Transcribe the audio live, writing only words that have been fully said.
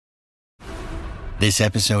This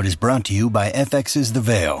episode is brought to you by FX's The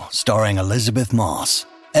Veil, starring Elizabeth Moss.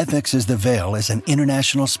 FX's The Veil is an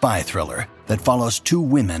international spy thriller that follows two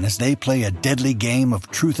women as they play a deadly game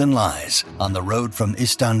of truth and lies on the road from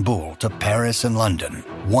Istanbul to Paris and London.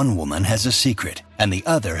 One woman has a secret, and the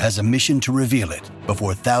other has a mission to reveal it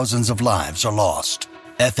before thousands of lives are lost.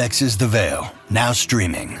 FX's The Veil, now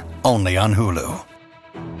streaming, only on Hulu.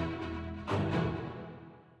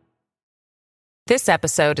 This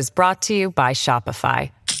episode is brought to you by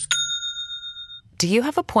Shopify. Do you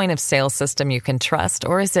have a point of sale system you can trust,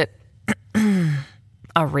 or is it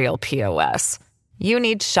a real POS? You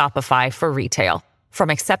need Shopify for retail. From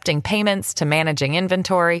accepting payments to managing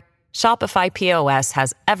inventory, Shopify POS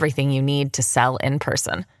has everything you need to sell in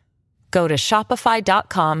person. Go to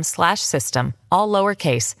shopify.com/system, all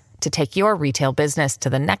lowercase, to take your retail business to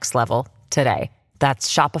the next level today.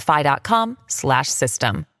 That's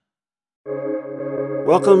shopify.com/system.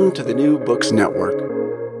 Welcome to the New Books Network.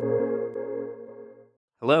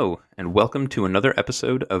 Hello, and welcome to another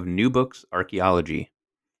episode of New Books Archaeology.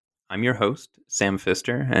 I'm your host, Sam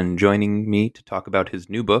Pfister, and joining me to talk about his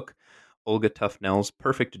new book, Olga Tufnell's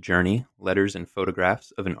Perfect Journey, Letters and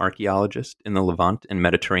Photographs of an Archaeologist in the Levant and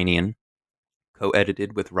Mediterranean,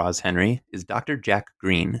 co-edited with Roz Henry, is Dr. Jack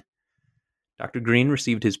Green. Dr. Green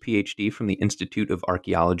received his PhD from the Institute of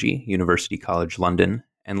Archaeology, University College London,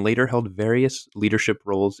 and later held various leadership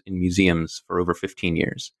roles in museums for over 15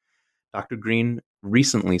 years. Dr. Green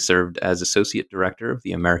recently served as Associate Director of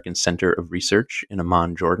the American Center of Research in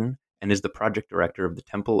Amman, Jordan, and is the Project Director of the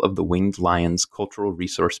Temple of the Winged Lions Cultural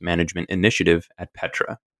Resource Management Initiative at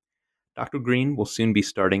Petra. Dr. Green will soon be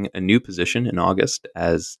starting a new position in August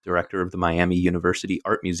as Director of the Miami University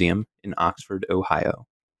Art Museum in Oxford, Ohio.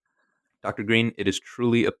 Dr. Green, it is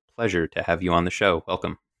truly a pleasure to have you on the show.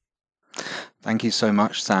 Welcome. Thank you so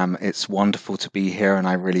much, Sam. It's wonderful to be here, and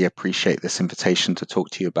I really appreciate this invitation to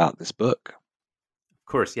talk to you about this book. Of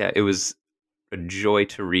course, yeah, it was a joy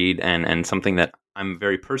to read and something that I'm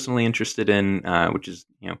very personally interested in, which is,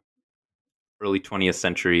 early 20th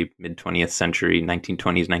century, mid-20th century,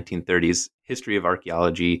 1920s, 1930s history of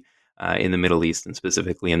archaeology in the Middle East and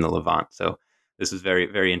specifically in the Levant. So this is very,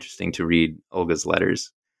 very interesting to read Olga's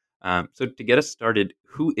letters. So to get us started,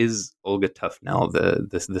 who is Olga Tufnell,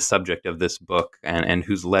 the subject of this book, and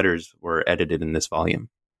whose letters were edited in this volume?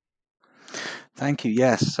 Thank you.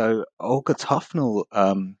 Yes. So Olga Tufnell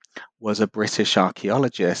was a British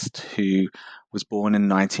archaeologist who was born in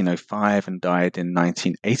 1905 and died in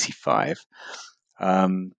 1985.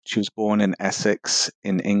 She was born in Essex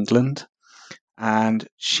in England, and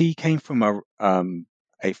she came from a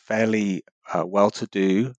fairly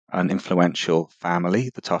well-to-do and influential family,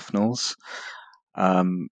 the Tufnells,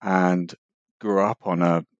 and grew up on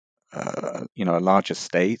a large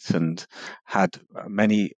estate and had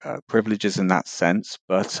many privileges in that sense.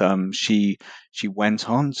 But she went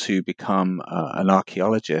on to become an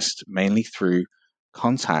archaeologist mainly through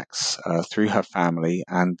contacts through her family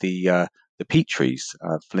and the Petries,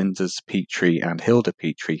 Flinders Petrie and Hilda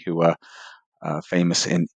Petrie, who were famous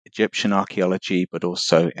in Egyptian archaeology, but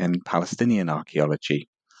also in Palestinian archaeology.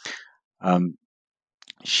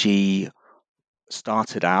 She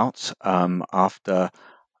started out after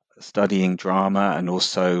studying drama and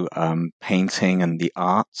also painting and the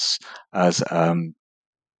arts as an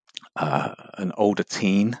older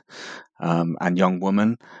teen and young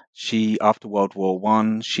woman. After World War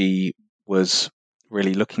I, she was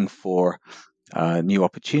really looking for new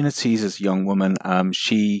opportunities as a young woman.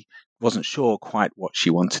 She wasn't sure quite what she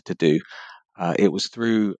wanted to do. It was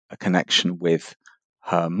through a connection with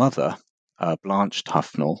her mother, Blanche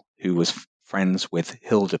Tufnell, who was friends with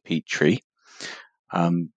Hilda Petrie,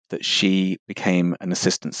 that she became an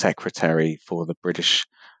assistant secretary for the British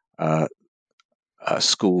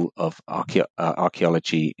School of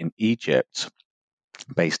Archaeology in Egypt,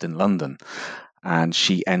 based in London. And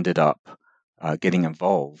she ended up getting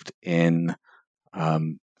involved in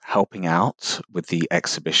helping out with the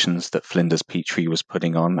exhibitions that Flinders Petrie was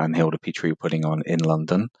putting on and Hilda Petrie were putting on in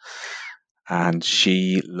London. And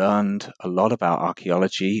she learned a lot about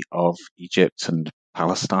archaeology of Egypt and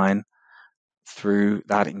Palestine through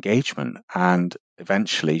that engagement. And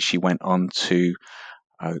eventually she went on to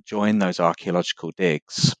join those archaeological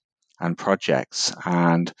digs and projects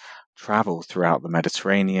and travel throughout the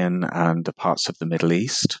Mediterranean and the parts of the Middle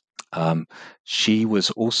East. She was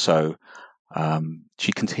also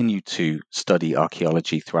she continued to study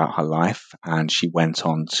archaeology throughout her life, and she went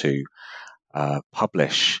on to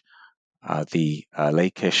publish the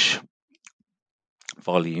Lachish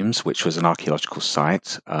volumes, which was an archaeological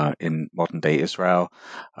site in modern-day Israel.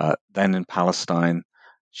 Then in Palestine,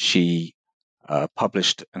 she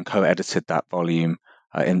published and co-edited that volume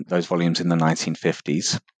in those volumes in the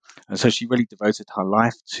 1950s. And so she really devoted her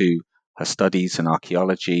life to her studies in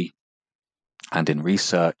archaeology and in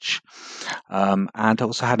research, and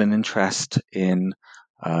also had an interest in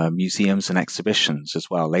museums and exhibitions as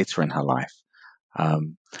well later in her life.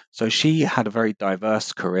 So she had a very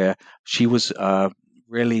diverse career. She was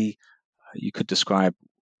really, you could describe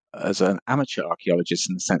as an amateur archaeologist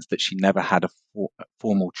in the sense that she never had a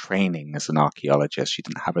formal training as an archaeologist. She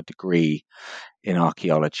didn't have a degree in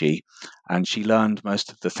archaeology, and she learned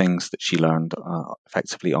most of the things that she learned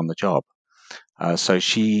effectively on the job. So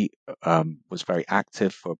she was very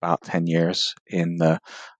active for about 10 years in the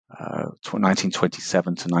 1927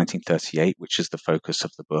 to 1938, which is the focus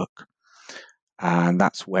of the book. And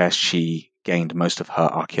that's where she gained most of her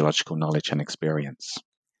archaeological knowledge and experience.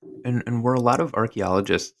 And were a lot of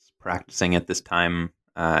archaeologists practicing at this time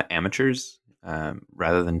amateurs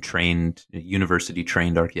rather than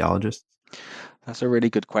university-trained archaeologists? That's a really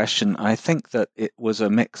good question. I think that it was a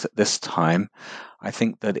mix at this time. I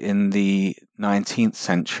think that in the 19th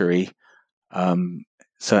century,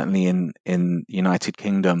 certainly in the United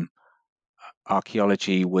Kingdom,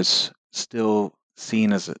 archaeology was still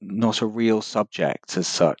seen as not a real subject as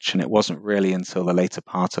such, and it wasn't really until the later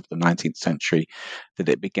part of the 19th century that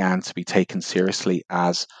it began to be taken seriously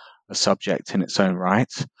as a subject in its own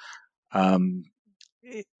right.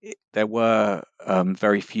 There were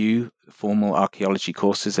very few formal archaeology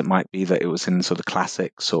courses. It might be that it was in sort of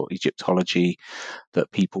classics or Egyptology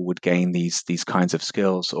that people would gain these kinds of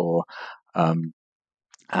skills, or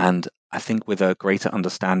and I think with a greater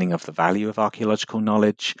understanding of the value of archaeological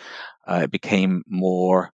knowledge, it became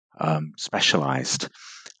more specialized.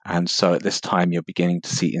 And so at this time, you're beginning to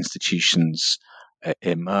see institutions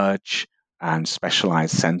emerge and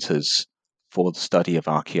specialized centers for the study of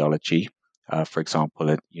archaeology. For example,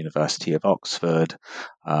 at University of Oxford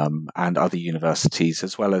and other universities,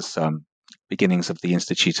 as well as beginnings of the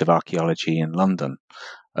Institute of Archaeology in London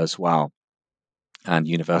as well, and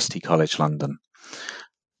University College London.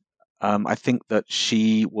 I think that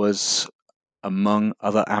she was among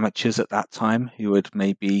other amateurs at that time who had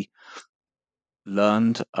maybe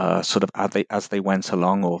learned sort of as they went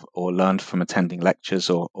along, or learned from attending lectures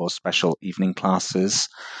or special evening classes.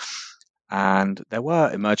 And there were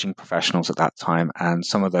emerging professionals at that time, and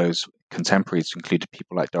some of those contemporaries included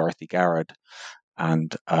people like Dorothy Garrod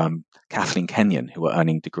and Kathleen Kenyon, who were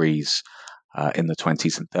earning degrees in the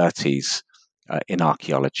 20s and 30s in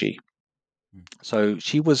archaeology. So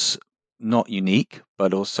she was not unique,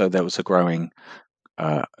 but also there was a growing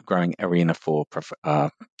arena for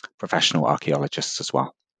professional archaeologists as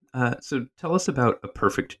well. So tell us about A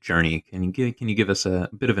Perfect Journey. Can you give us a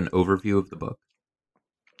bit of an overview of the book?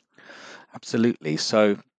 Absolutely.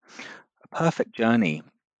 So A Perfect Journey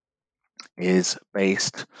is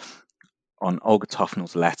based on Olga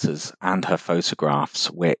Tofnel's letters and her photographs,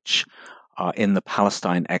 which are in the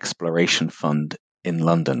Palestine Exploration Fund in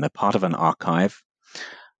London. They're part of an archive.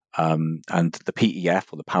 And the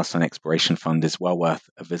PEF, or the Palestine Exploration Fund, is well worth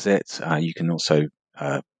a visit. You can also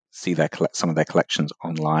see some of their collections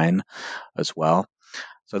online as well.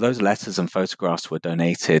 So those letters and photographs were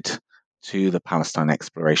donated to the Palestine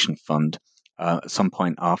Exploration Fund at some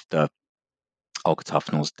point after Olga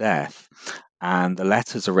Tofnel's death. And the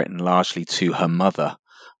letters are written largely to her mother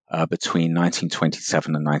between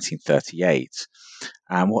 1927 and 1938.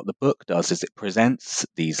 And what the book does is it presents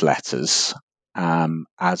these letters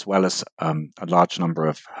as well as a large number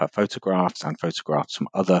of her photographs and photographs from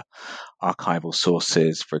other archival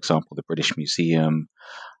sources, for example, the British Museum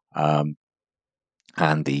and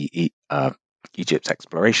the Egypt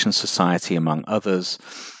Exploration Society, among others.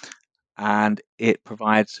 And it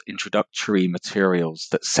provides introductory materials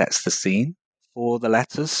that sets the scene for the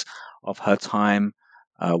letters of her time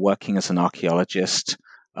working as an archaeologist,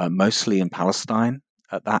 mostly in Palestine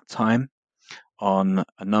at that time, on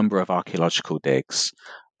a number of archaeological digs.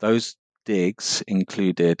 Those digs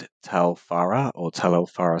included Tel Farah, or Tel El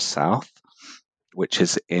Farah South, which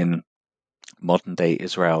is in modern-day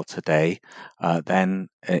Israel today, then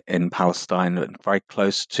in Palestine, very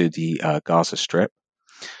close to the Gaza Strip.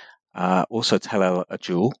 Also Tel El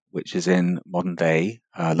Ajul, which is in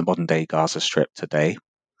the modern-day Gaza Strip today.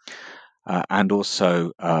 And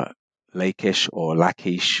also Lachish or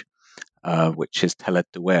Lachish, which is Tel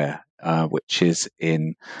Duer, which is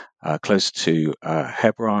in close to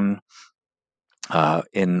Hebron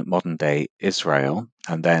in modern-day Israel,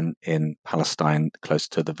 and then in Palestine, close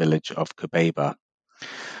to the village of Kubeba.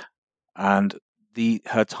 And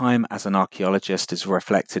her time as an archaeologist is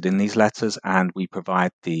reflected in these letters, and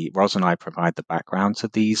Ros and I provide the background to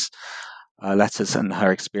these letters and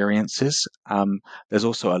her experiences. There's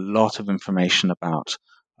also a lot of information about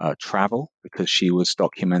travel, because she was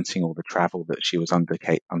documenting all the travel that she was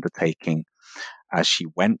undertaking as she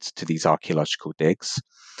went to these archaeological digs,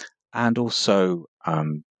 and also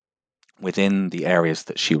within the areas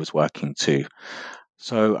that she was working to.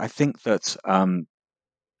 So I think that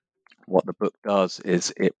what the book does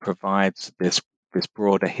is it provides this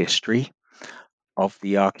broader history of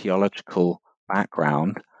the archaeological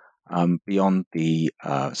background. Beyond the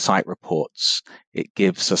site reports, it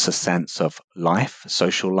gives us a sense of life,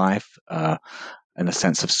 social life, and a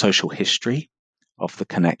sense of social history of the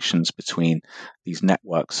connections between these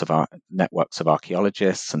networks of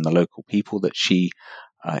archaeologists and the local people that she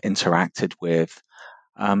interacted with.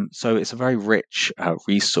 So it's a very rich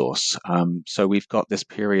resource. So we've got this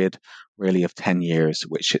period really of 10 years,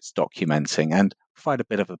 which it's documenting, and provide a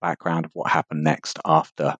bit of a background of what happened next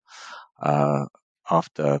after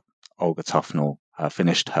Olga Tufnell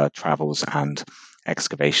finished her travels and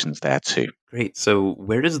excavations there too. Great. So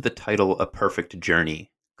where does the title A Perfect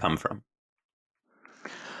Journey come from?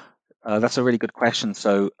 That's a really good question.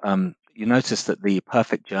 So you notice that the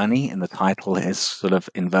perfect journey in the title is sort of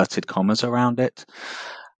inverted commas around it.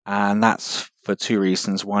 And that's for two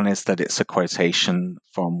reasons. One is that it's a quotation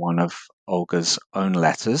from one of Olga's own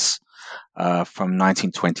letters from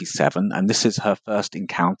 1927. And this is her first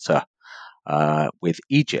encounter with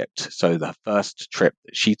Egypt. So the first trip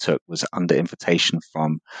that she took was under invitation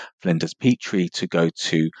from Flinders Petrie to go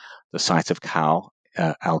to the site of Khao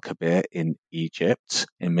Al-Kabir in Egypt,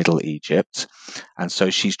 in Middle Egypt. And so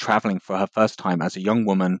she's traveling for her first time as a young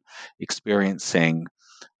woman, experiencing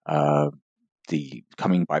the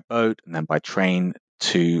coming by boat and then by train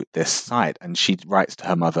to this site. And she writes to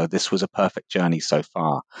her mother, "This was a perfect journey so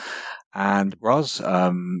far." And Roz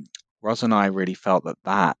and I really felt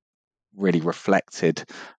that really reflected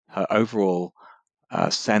her overall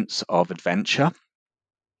sense of adventure,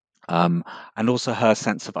 and also her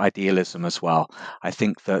sense of idealism as well. I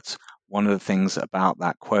think that one of the things about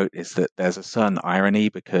that quote is that there's a certain irony,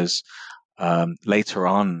 because later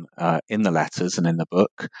on in the letters and in the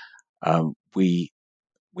book, we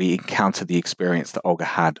encounter the experience that Olga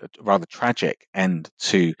had, a rather tragic end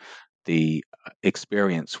to the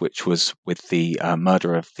experience, which was with the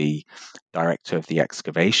murder of the director of the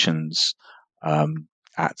excavations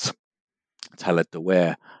at Tel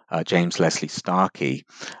Deweer, James Leslie Starkey.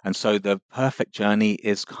 And so the perfect journey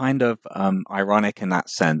is kind of ironic in that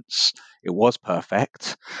sense. It was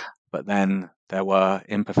perfect, but then there were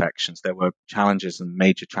imperfections, there were challenges and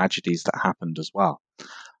major tragedies that happened as well.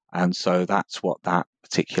 And so that's what that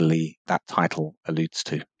title alludes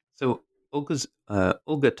to. So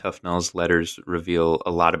Olga Tufnell's letters reveal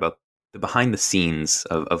a lot about the behind the scenes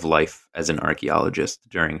of life as an archaeologist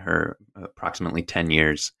during her approximately 10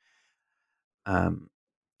 years.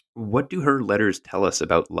 What do her letters tell us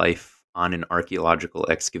about life on an archaeological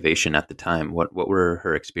excavation at the time? What were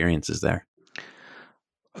her experiences there?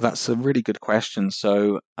 That's a really good question.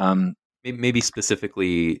 So maybe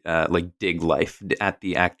specifically like dig life at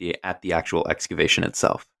the actual excavation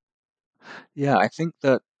itself. Yeah, I think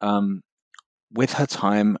that with her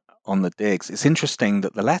time on the digs, it's interesting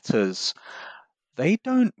that the letters, they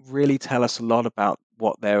don't really tell us a lot about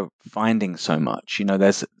what they're finding so much. You know,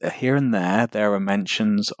 there's here and there are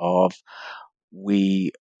mentions of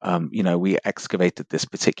we excavated this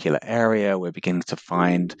particular area. We're beginning to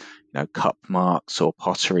find, cup marks or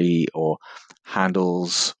pottery or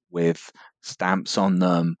handles with stamps on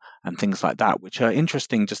them and things like that, which are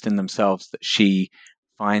interesting just in themselves, that she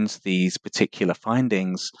finds these particular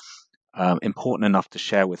findings important enough to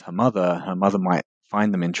share with her mother. Her mother might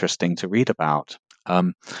find them interesting to read about.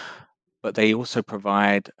 But they also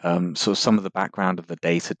provide sort of some of the background of the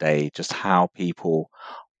day-to-day, just how people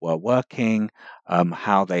were working,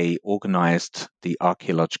 how they organized the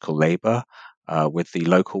archaeological labor with the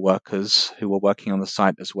local workers who were working on the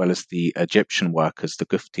site, as well as the Egyptian workers, the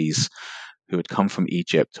Guftis, who had come from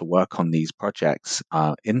Egypt to work on these projects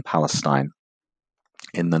in Palestine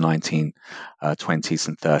in the 1920s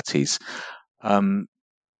and 30s.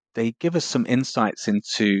 They give us some insights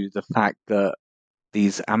into the fact that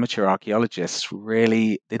these amateur archaeologists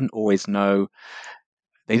really didn't always know.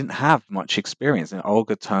 They didn't have much experience. And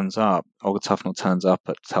Olga Tufnell turns up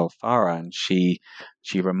at Tel Farah, and she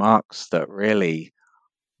remarks that really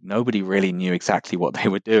nobody really knew exactly what they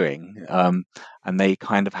were doing, and they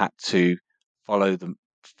kind of had to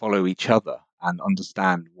follow each other and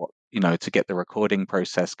understand to get the recording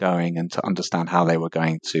process going, and to understand how they were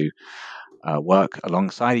going to work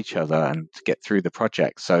alongside each other and to get through the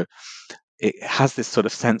project. So it has this sort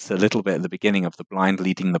of sense a little bit at the beginning of the blind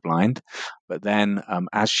leading the blind, but then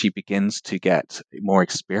as she begins to get more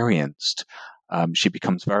experienced, she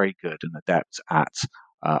becomes very good and adept at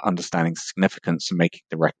understanding significance and making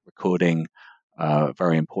the recording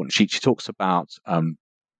very important. She talks about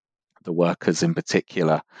the workers in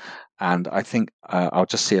particular, and I think I'll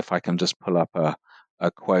just see if I can just pull up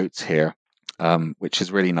a quote here, which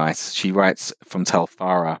is really nice. She writes from Tel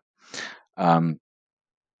Farah,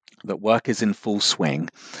 that work is in full swing.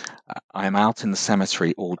 I am out in the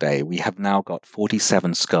cemetery all day. We have now got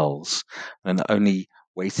 47 skulls and are only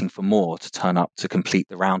waiting for more to turn up to complete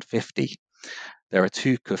the round 50. There are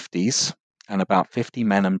 2 kuftis and about 50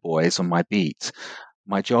 men and boys on my beat.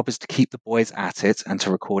 My job is to keep the boys at it and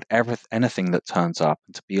to record anything that turns up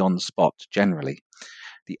and to be on the spot generally.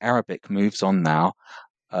 The Arabic moves on now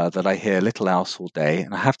that I hear little else all day,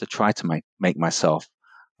 and I have to try to make myself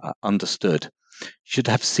understood. You should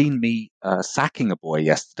have seen me sacking a boy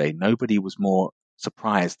yesterday. Nobody was more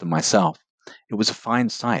surprised than myself. It was a fine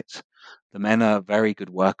sight. The men are very good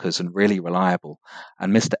workers and really reliable,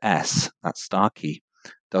 and Mr. S, that's Starkey,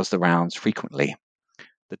 does the rounds frequently.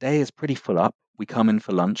 The day is pretty full up. We come in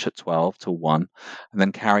for lunch at 12 till 1, and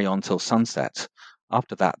then carry on till sunset.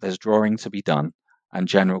 After that, there's drawing to be done, and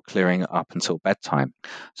general clearing up until bedtime.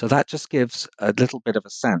 So that just gives a little bit of a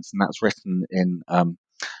sense, and that's written in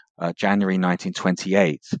January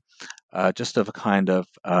 1928, just of a kind of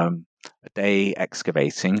a day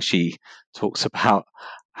excavating. She talks about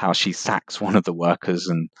how she sacks one of the workers,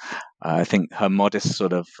 and I think her modest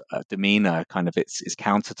sort of demeanor kind of is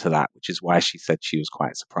counter to that, which is why she said she was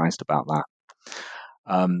quite surprised about that.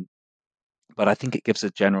 But I think it gives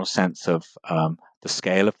a general sense of the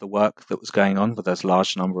scale of the work that was going on with those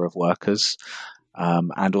large number of workers,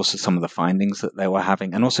 and also some of the findings that they were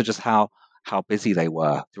having, and also just how busy they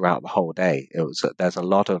were throughout the whole day. There's a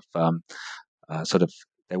lot of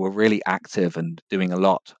they were really active and doing a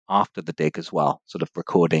lot after the dig as well, sort of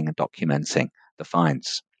recording and documenting the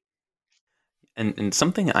finds. And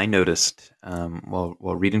something I noticed while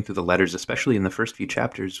reading through the letters, especially in the first few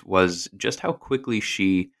chapters, was just how quickly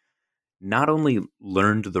she not only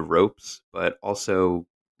learned the ropes, but also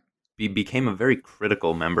became a very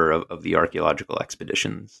critical member of the archaeological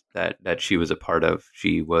expeditions that she was a part of.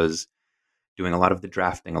 She was doing a lot of the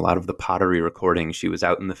drafting, a lot of the pottery recording. She was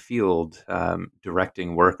out in the field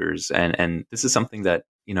directing workers. And this is something that,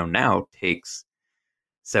 now takes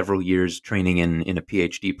several years training in a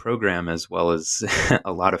PhD program, as well as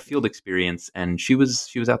a lot of field experience. And she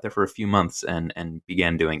was out there for a few months and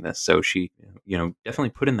began doing this. So she, definitely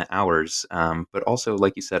put in the hours, but also,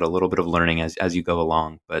 like you said, a little bit of learning as you go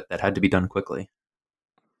along, but that had to be done quickly.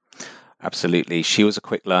 Absolutely. She was a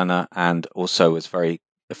quick learner and also was very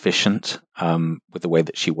efficient with the way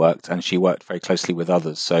that she worked, and she worked very closely with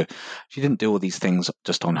others. So she didn't do all these things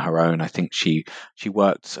just on her own. I think she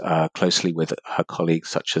worked closely with her colleagues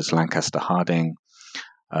such as Lancaster Harding,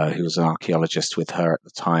 who was an archaeologist with her at the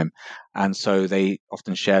time. And so they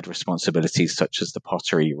often shared responsibilities such as the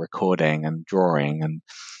pottery, recording and drawing, and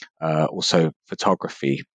also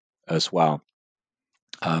photography as well.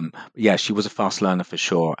 Yeah, she was a fast learner for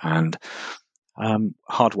sure, and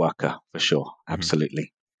hard worker for sure.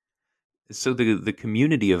 Absolutely. So the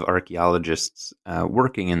community of archaeologists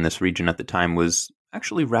working in this region at the time was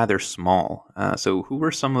actually rather small. So who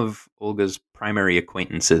were some of Olga's primary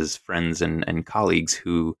acquaintances, friends, and colleagues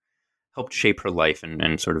who helped shape her life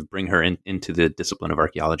and sort of bring her into the discipline of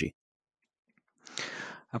archaeology?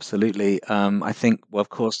 Absolutely. I think, well, of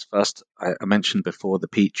course, first I mentioned before the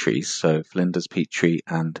Petries, so Flinders Petrie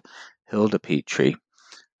and Hilda Petrie,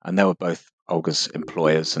 and they were both Olga's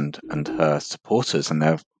employers and her supporters, and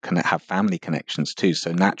they have family connections too.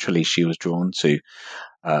 So naturally, she was drawn to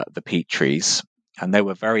the Petries, and they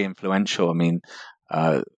were very influential. I mean,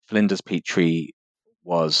 Flinders Petrie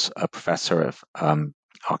was a professor of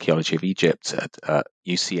archaeology of Egypt at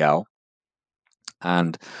UCL,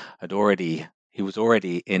 and he was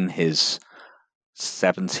already in his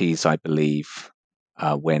 70s, I believe,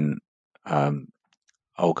 when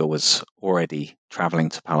Olga was already traveling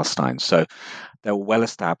to Palestine. So they were well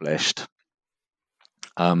established,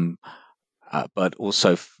 but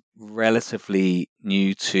also relatively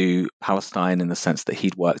new to Palestine in the sense that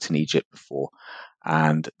he'd worked in Egypt before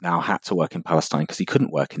and now had to work in Palestine because he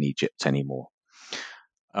couldn't work in Egypt anymore.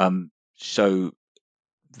 So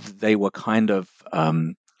they were kind of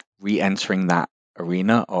re-entering that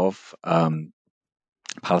arena of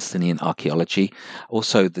Palestinian archaeology.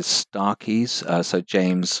 Also, the Starkeys, so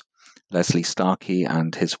James Leslie Starkey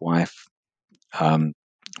and his wife,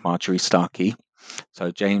 Marjorie Starkey.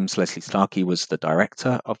 So James Leslie Starkey was the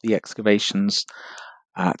director of the excavations,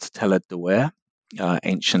 at Tel Ed-Dawer,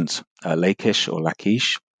 ancient Lachish or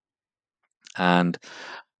Lachish, and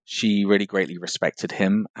she really greatly respected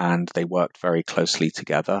him, and they worked very closely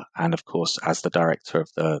together. And of course, as the director of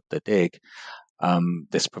the dig,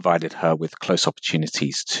 this provided her with close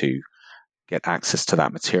opportunities to get access to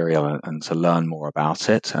that material and to learn more about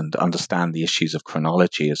it and understand the issues of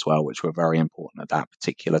chronology as well, which were very important at that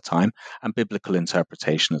particular time, and biblical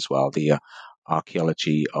interpretation as well, the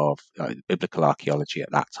archaeology of biblical archaeology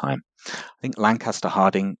at that time. I think Lancaster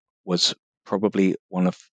Harding was probably one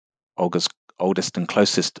of Olga's oldest and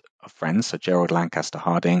closest of friends, so Gerald Lancaster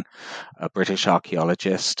Harding, a British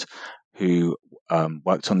archaeologist who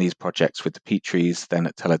worked on these projects with the Petries, then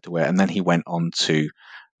at Tel Ed-Dawer, and then he went on to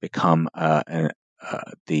become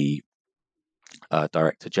the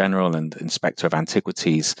Director General and Inspector of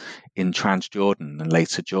Antiquities in Transjordan and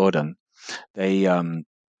later Jordan. They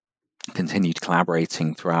continued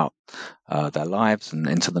collaborating throughout their lives and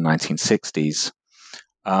into the 1960s.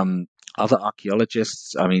 Other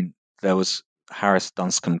archaeologists, there was Harris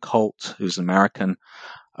Dunscombe Colt, who's an American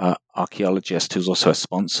archaeologist who's also a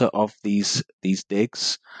sponsor of these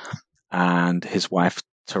digs, and his wife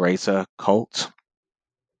Teresa Colt.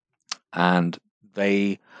 And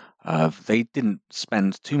they didn't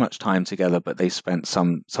spend too much time together, but they spent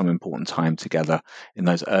some important time together in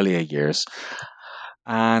those earlier years.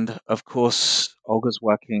 And of course, Olga's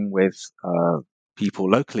working with people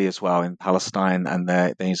locally as well in Palestine, and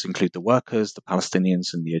these include the workers, the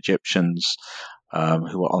Palestinians and the Egyptians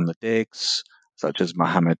who are on the digs, such as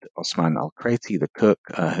Mohammed Osman Al-Krati, the cook,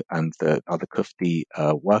 and the other Kufti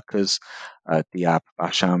workers, Diab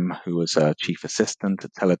Basham, who was a chief assistant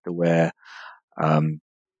at Tel Ed-Dawer,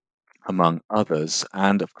 among others.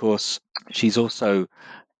 And of course, she's also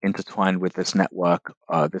intertwined with this network,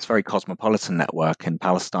 this very cosmopolitan network in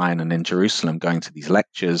Palestine and in Jerusalem, going to these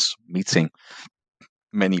lectures, meeting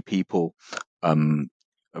many people,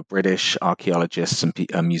 British archaeologists and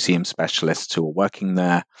museum specialists who are working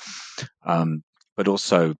there, but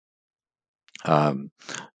also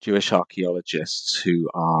Jewish archaeologists who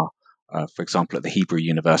are, for example, at the Hebrew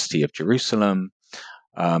University of Jerusalem,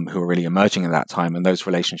 who are really emerging at that time. And those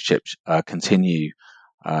relationships continue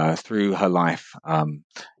through her life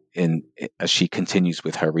as she continues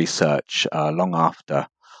with her research long after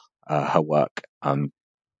her work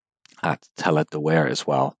at Tel Ed-Dawer as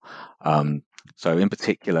well. So in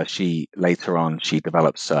particular, she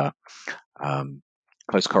develops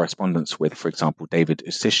close correspondence with, for example, David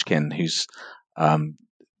Usishkin, who's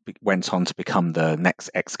went on to become the next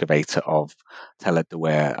excavator of Tel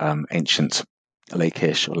Ed-Dawer, ancient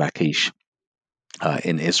Lachish or Lachish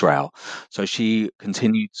in Israel. So she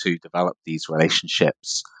continued to develop these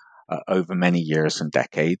relationships over many years and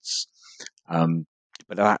decades.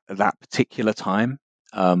 But at that particular time,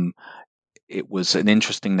 it was an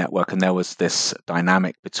interesting network, and there was this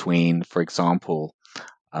dynamic between, for example,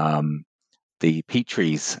 the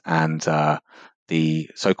Petries and the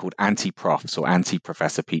so-called anti-profs or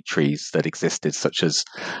anti-Professor Petries that existed, such as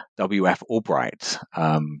W.F. Albright,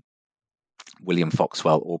 William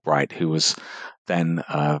Foxwell Albright, who was then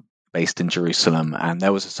based in Jerusalem. And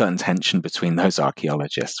there was a certain tension between those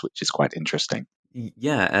archaeologists, which is quite interesting.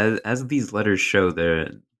 Yeah, as these letters show,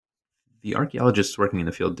 the archaeologists working in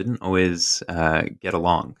the field didn't always get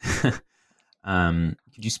along.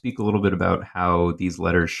 Could you speak a little bit about how these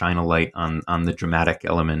letters shine a light on the dramatic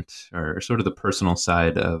element or sort of the personal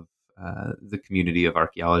side of the community of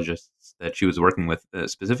archaeologists that she was working with,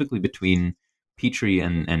 specifically between Petrie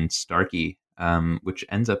and Starkey, which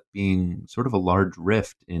ends up being sort of a large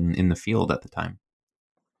rift in the field at the time?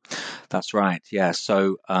 That's right. Yeah.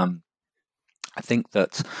 So I think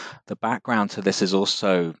that the background to this is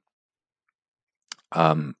also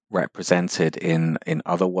represented in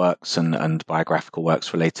other works and biographical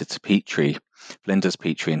works related to Petrie, Flinders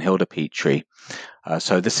Petrie and Hilda Petrie.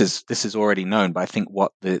 So this is already known, but I think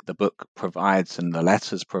what the book provides and the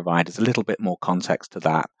letters provide is a little bit more context to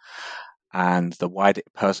that and the wide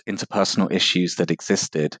interpersonal issues that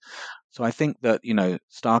existed. So I think that,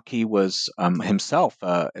 Starkey was himself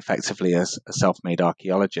effectively a self-made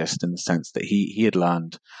archaeologist in the sense that he had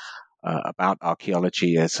learned about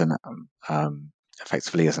archaeology as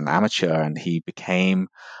effectively as an amateur, and he became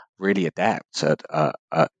really adept at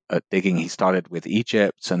digging. He started with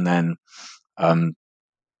Egypt, and then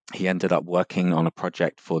he ended up working on a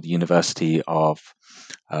project for the University of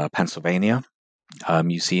Pennsylvania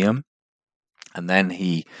Museum. And then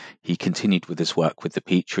he continued with his work with the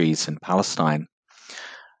Petries in Palestine.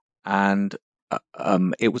 And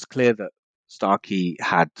it was clear that Starkey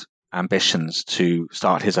had ambitions to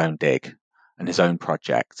start his own dig and his own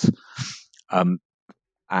project.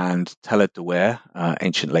 And Tel Dewer,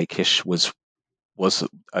 ancient Lachish, was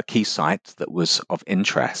a key site that was of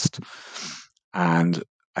interest. And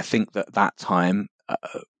I think that that time,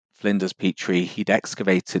 Flinders Petrie, he'd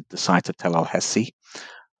excavated the site of Tel el-Hesi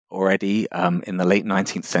already in the late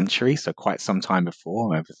 19th century, so quite some time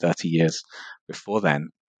before, over 30 years before then.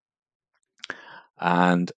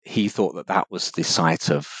 And he thought that that was the site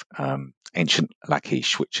of ancient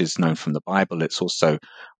Lachish, which is known from the Bible. It's also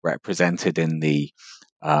represented in the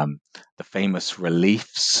famous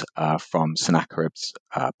reliefs from Sennacherib's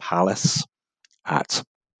palace at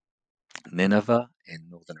Nineveh in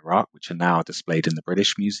northern Iraq, which are now displayed in the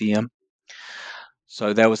British Museum.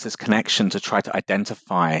 So there was this connection to try to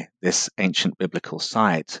identify this ancient biblical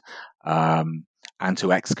site and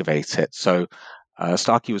to excavate it. So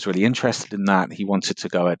Starkey was really interested in that. He wanted to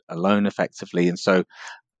go it alone effectively. And so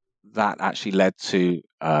that actually led to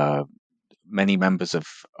many members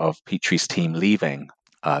of Petrie's team leaving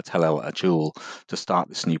Tel el-Ajul to start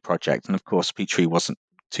this new project. And of course, Petrie wasn't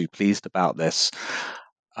too pleased about this.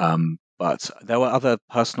 But there were other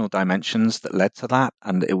personal dimensions that led to that,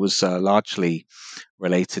 and it was largely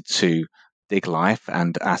related to dig life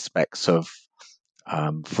and aspects of,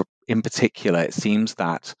 in particular, it seems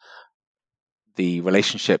that the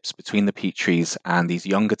relationships between the Petries and these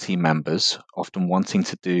younger team members, often wanting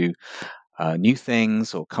to do new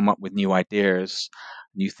things or come up with new ideas,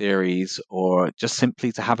 new theories, or just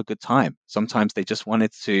simply to have a good time. Sometimes they just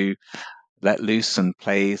wanted to let loose and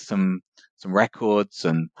play some records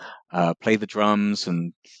and play the drums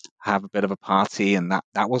and have a bit of a party, and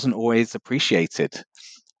that wasn't always appreciated.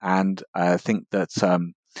 And I think that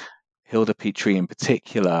Hilda Petrie in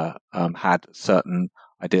particular had certain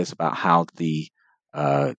ideas about how the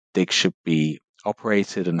dig should be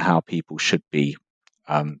operated and how people should be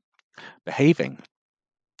behaving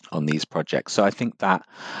on these projects. So I think that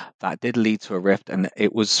did lead to a rift, and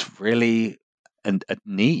it was really a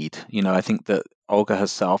need. I think that Olga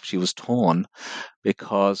herself, she was torn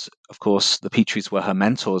because, of course, the Petries were her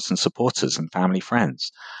mentors and supporters and family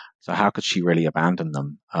friends. So how could she really abandon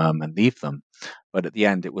them and leave them? But at the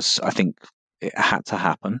end, I think it had to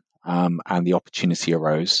happen, and the opportunity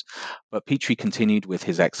arose. But Petrie continued with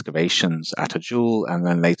his excavations at Ajul and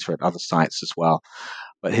then later at other sites as well.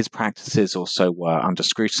 But his practices also were under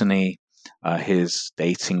scrutiny. His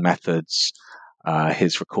dating methods,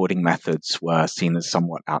 his recording methods were seen as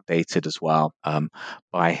somewhat outdated as well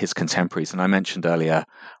by his contemporaries. And I mentioned earlier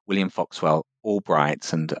William Foxwell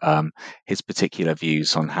Albright and his particular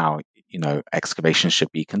views on how excavations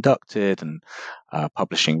should be conducted and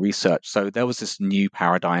publishing research. So there was this new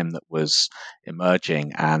paradigm that was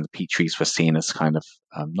emerging, and the Petries were seen as kind of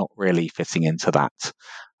not really fitting into that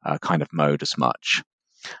kind of mode as much.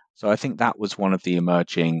 So I think that was one of the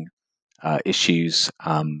emerging issues,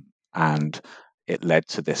 and it led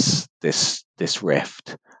to this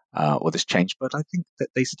rift or this change. But I think that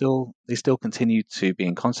they still continued to be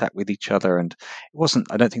in contact with each other, and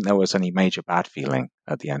I don't think there was any major bad feeling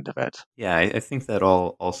at the end of it. Yeah, I think that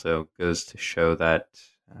all also goes to show that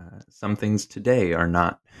some things today are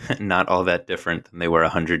not all that different than they were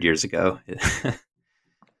 100 years ago.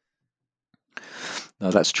 No,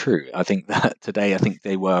 that's true. I think that today,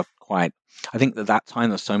 they were quite. I think that time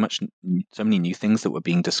there's so many new things that were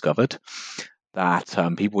being discovered that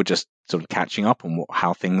people were just sort of catching up on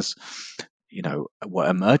how things, were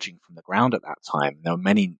emerging from the ground at that time. There were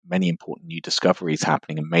many important new discoveries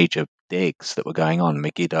happening and major digs that were going on.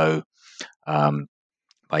 Megiddo,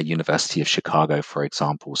 by University of Chicago, for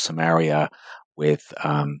example, Samaria with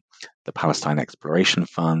the Palestine Exploration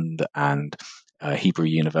Fund, and Hebrew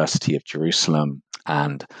University of Jerusalem,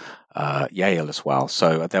 and Yale as well.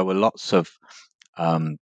 So there were lots of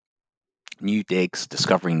new digs,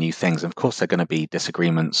 discovering new things. And of course, there are going to be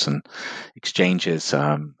disagreements and exchanges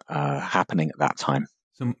happening at that time.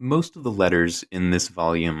 So most of the letters in this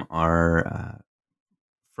volume are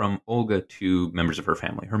from Olga to members of her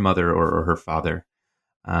family, her mother or her father.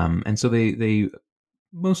 And so they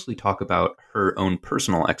mostly talk about her own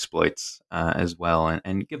personal exploits as well,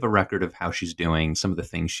 and give a record of how she's doing, some of the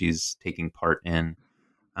things she's taking part in.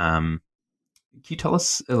 Can you tell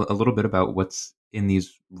us a little bit about what's in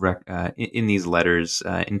these letters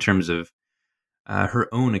in terms of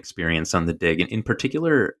her own experience on the dig, and in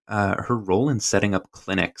particular her role in setting up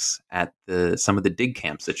clinics at some of the dig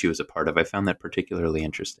camps that she was a part of? I found that particularly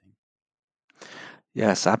interesting.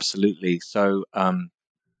 Yes, absolutely. So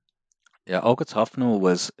Olga Tofnal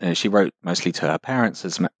was. She wrote mostly to her parents,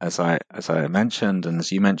 as I mentioned, and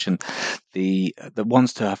as you mentioned. The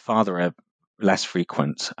ones to her father are less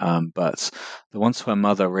frequent, but the ones to her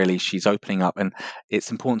mother, really, she's opening up. And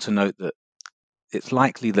it's important to note that it's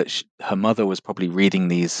likely that her mother was probably reading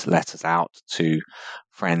these letters out to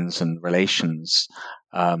friends and relations,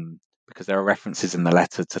 because there are references in the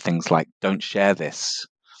letter to things like "don't share this,"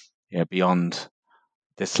 beyond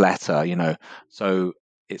this letter. So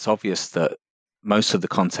it's obvious that most of the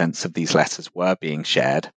contents of these letters were being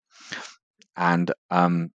shared, and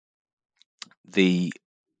the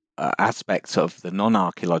aspects of the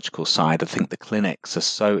non-archaeological side, I think the clinics are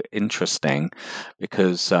so interesting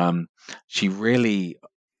because she really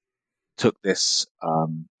took this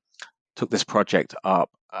project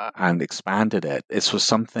up and expanded it. This was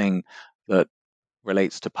something that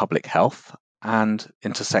relates to public health and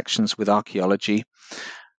intersections with archaeology.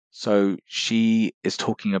 So she is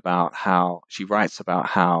talking about she writes about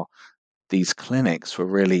how these clinics were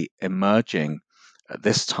really emerging at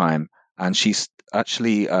this time, and she's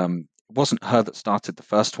actually it wasn't her that started the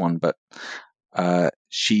first one, but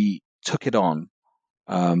she took it on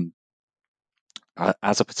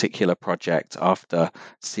as a particular project after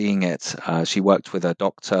seeing it. She worked with a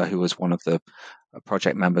doctor who was one of the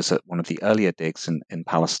project members at one of the earlier digs in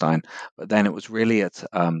Palestine, but then it was really at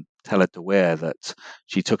Tel Dawir that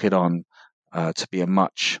she took it on to be a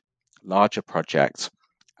much larger project.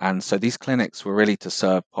 And so these clinics were really to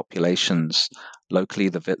serve populations locally,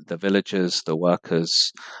 the villagers, the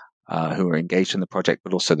workers who were engaged in the project,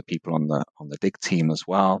 but also the people on the dig team as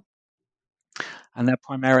well. And they're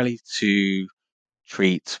primarily to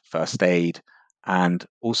treat, first aid, and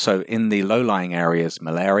also in the low-lying areas,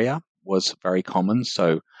 malaria was very common.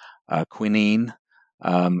 So quinine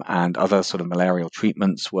and other sort of malarial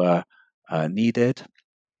treatments were needed.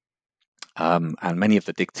 And many of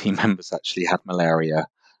the dig team members actually had malaria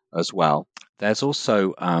as well. There's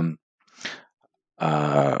also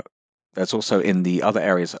in the other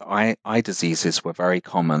areas, eye diseases were very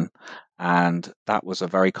common, and that was a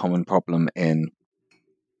very common problem in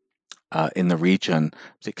the region,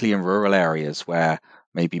 particularly in rural areas where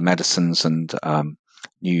maybe medicines and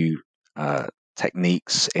new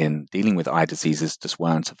techniques in dealing with eye diseases just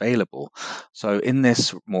weren't available. So in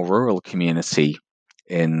this more rural community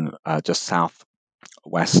in just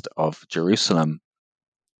southwest of Jerusalem,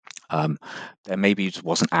 there maybe just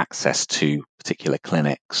wasn't access to particular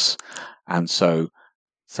clinics. And so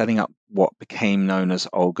setting up what became known as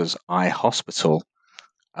Olga's Eye Hospital,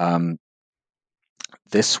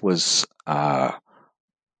 this was a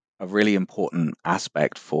really important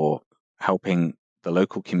aspect for helping the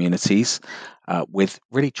local communities with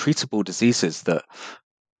really treatable diseases that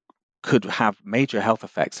could have major health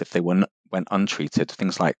effects if they went untreated.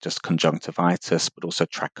 Things like just conjunctivitis, but also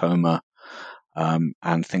trachoma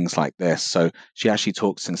and things like this. So she actually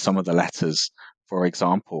talks in some of the letters, for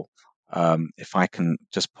example, if I can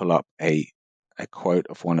just pull up a quote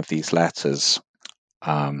of one of these letters.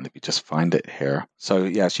 Let me just find it here. So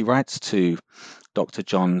yeah, she writes to Dr.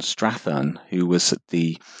 John Strathern, who was at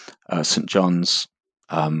the St. John's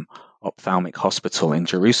Ophthalmic Hospital in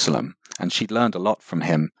Jerusalem, and she'd learned a lot from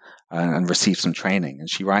him and received some training. And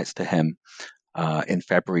she writes to him in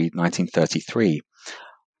February 1933,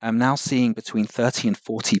 "I'm now seeing between 30 and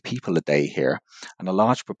 40 people a day here, and a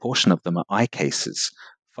large proportion of them are eye cases.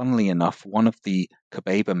 Funnily enough, one of the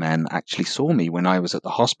Kabeba men actually saw me when I was at the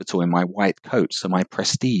hospital in my white coat, so my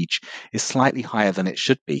prestige is slightly higher than it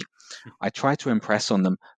should be. I try to impress on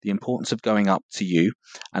them the importance of going up to you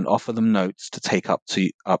and offer them notes to take up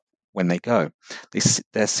when they go.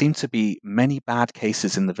 There seem to be many bad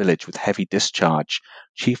cases in the village with heavy discharge,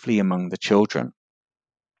 chiefly among the children."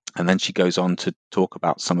 And then she goes on to talk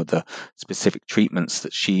about some of the specific treatments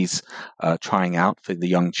that she's trying out for the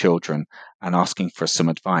young children and asking for some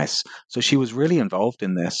advice. So she was really involved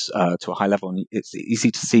in this to a high level. And it's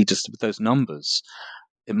easy to see just with those numbers.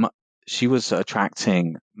 She was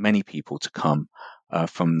attracting many people to come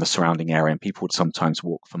from the surrounding area, and people would sometimes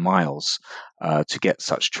walk for miles to get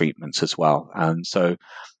such treatments as well. And so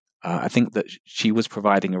I think that she was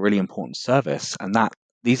providing a really important service, and that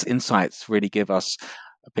these insights really give us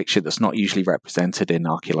a picture that's not usually represented in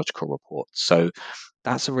archaeological reports. So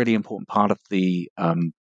that's a really important part of the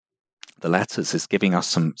letters, is giving us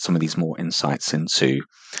some of these more insights into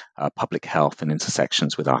public health and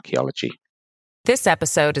intersections with archaeology. This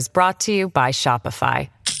episode is brought to you by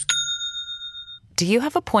Shopify. Do you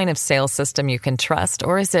have a point of sale system you can trust,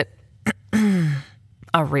 or is it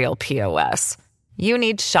a real POS? You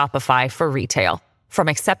need Shopify for retail. From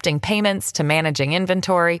accepting payments to managing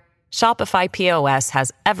inventory, Shopify POS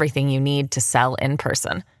has everything you need to sell in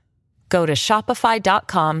person. Go to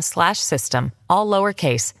shopify.com/system, all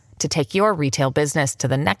lowercase, to take your retail business to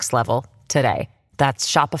the next level today. That's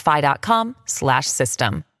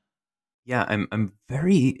shopify.com/system. Yeah, I'm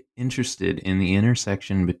very interested in the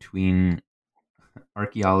intersection between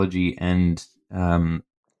archaeology and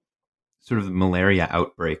sort of malaria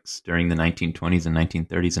outbreaks during the 1920s and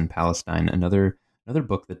 1930s in Palestine. Another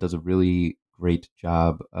book that does a really great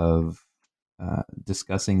job of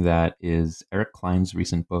discussing that is Eric Klein's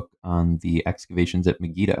recent book on the excavations at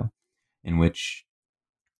Megiddo, in which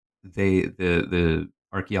the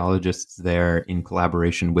archaeologists there, in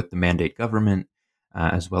collaboration with the Mandate government,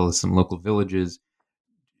 as well as some local villages,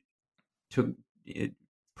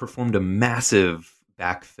 performed a massive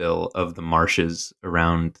backfill of the marshes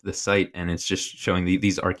around the site, and it's just showing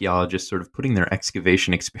these archaeologists sort of putting their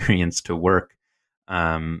excavation experience to work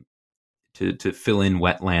to fill in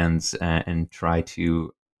wetlands and try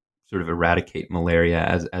to sort of eradicate malaria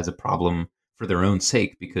as a problem for their own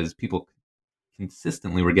sake, because people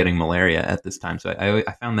consistently were getting malaria at this time. So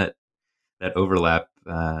I found that overlap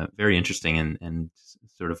very interesting, and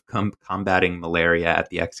sort of combating malaria at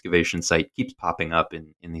the excavation site keeps popping up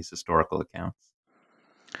in these historical accounts.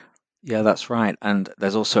 Yeah, that's right. And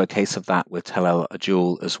there's also a case of that with Tel El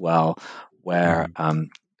Ajul as well, where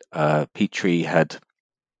Petrie had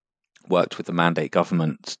worked with the Mandate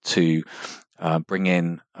government to bring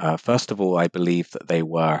in, first of all, I believe that they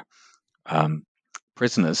were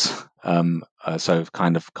prisoners, so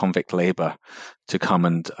kind of convict labor, to come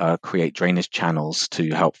and create drainage channels to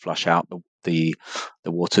help flush out the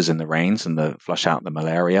waters in the rains and flush out the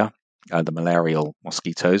malaria, the malarial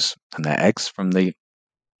mosquitoes and their eggs from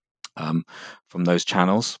those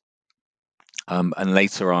channels. And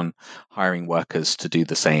later on, hiring workers to do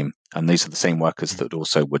the same. And these are the same workers that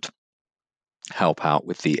also would help out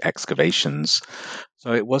with the excavations.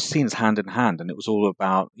 So it was seen as hand in hand, and it was all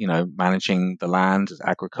about, managing the land,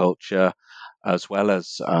 agriculture, as well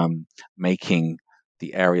as making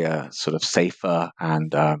the area sort of safer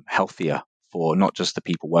and healthier for not just the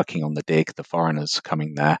people working on the dig, the foreigners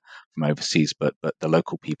coming there from overseas, but the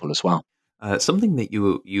local people as well. Something that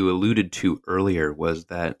you alluded to earlier was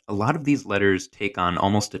that a lot of these letters take on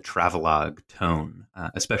almost a travelogue tone,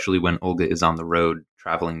 especially when Olga is on the road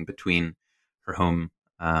traveling between her home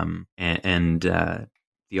and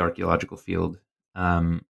the archaeological field.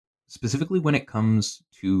 Specifically when it comes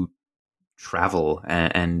to travel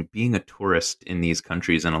and being a tourist in these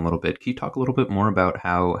countries in a little bit. Can you talk a little bit more about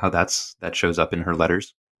how that shows up in her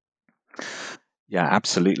letters? Yeah,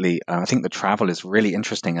 absolutely. I think the travel is really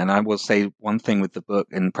interesting. And I will say one thing with the book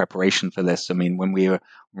in preparation for this. I mean, when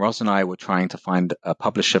Roz and I were trying to find a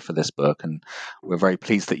publisher for this book, and we're very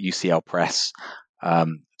pleased that UCL Press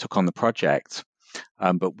took on the project.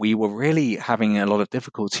 But we were really having a lot of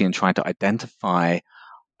difficulty in trying to identify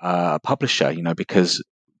a publisher, because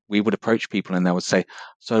we would approach people and they would say,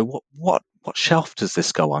 so what shelf does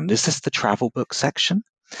this go on? Is this the travel book section?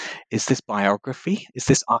 Is this biography? Is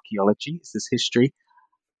this archaeology? Is this history?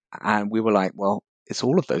 And we were like, well, it's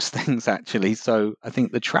all of those things, actually. So I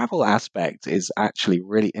think the travel aspect is actually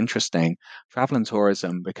really interesting. Travel and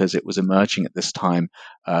tourism, because it was emerging at this time,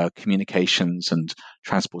 communications and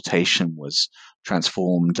transportation was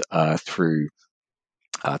transformed through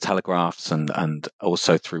telegraphs and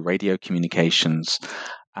also through radio communications.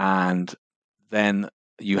 And then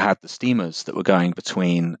you had the steamers that were going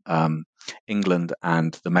between England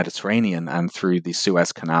and the Mediterranean and through the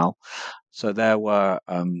Suez Canal. So there were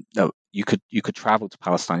you could travel to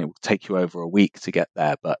Palestine. It would take you over a week to get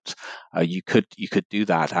there, but you could do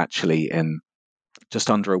that actually in just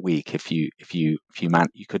under a week if you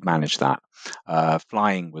could manage that.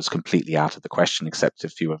 Flying was completely out of the question, except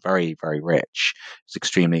if you were very, very rich. It's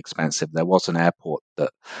extremely expensive. There was an airport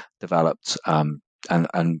that developed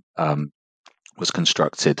and was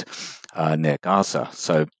constructed near Gaza.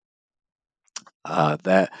 So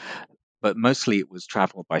there, but mostly it was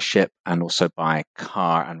traveled by ship and also by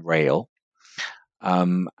car and rail.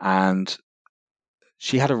 And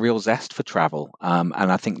she had a real zest for travel, and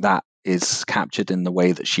I think that is captured in the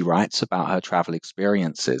way that she writes about her travel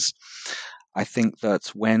experiences. I think that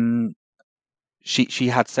when she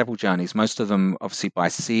had several journeys, most of them obviously by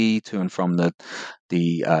sea to and from the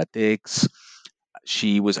digs.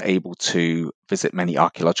 She was able to visit many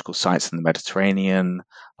archaeological sites in the Mediterranean,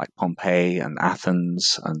 like Pompeii and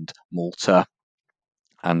Athens and Malta,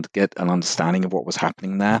 and get an understanding of what was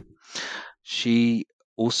happening there. She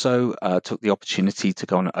also took the opportunity to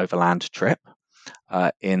go on an overland trip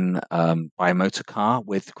by a motor car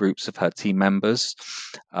with groups of her team members,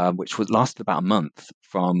 which lasted about a month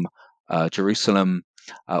from Jerusalem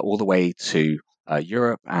all the way to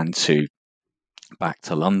Europe and back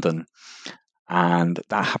to London. And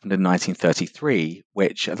that happened in 1933,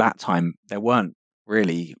 which at that time there weren't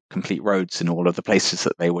really complete roads in all of the places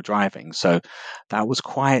that they were driving. So that was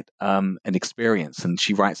quite an experience. And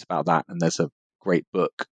she writes about that. And there's a great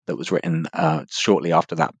book that was written shortly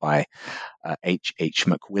after that by H.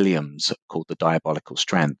 McWilliams, called The Diabolical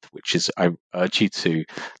Strength, which is, I urge you to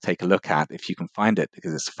take a look at if you can find it,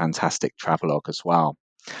 because it's a fantastic travelogue as well.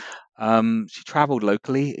 She traveled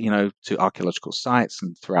locally, to archaeological sites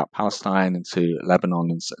and throughout Palestine and to Lebanon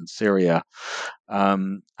and Syria.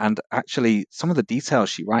 And actually, some of the details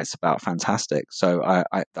she writes about are fantastic. So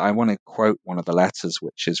I want to quote one of the letters,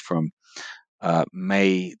 which is from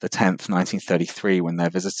May the 10th, 1933, when they're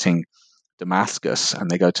visiting Damascus and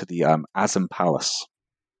they go to the Azam Palace.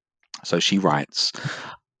 So she writes,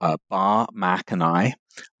 Bar, Mac, and I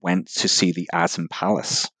went to see the Azam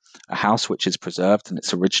Palace, a house which is preserved in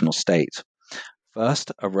its original state.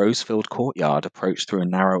 First, a rose-filled courtyard approached through a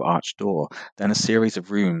narrow arched door, then a series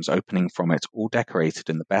of rooms opening from it, all decorated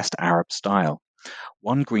in the best Arab style.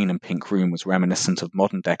 One green and pink room was reminiscent of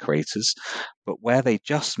modern decorators, but where they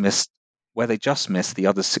just miss, the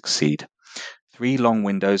others succeed. 3 long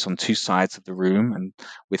windows on 2 sides of the room, and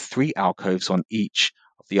with 3 alcoves on each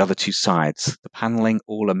of the other 2 sides, the paneling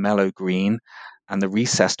all a mellow green, and the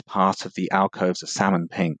recessed part of the alcoves a salmon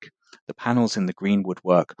pink. The panels in the green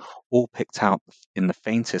woodwork all picked out in the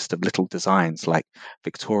faintest of little designs like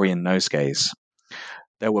Victorian nosegays.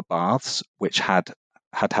 There were baths which had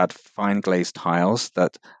fine glazed tiles,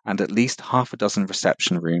 and at least half a dozen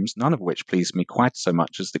reception rooms, none of which pleased me quite so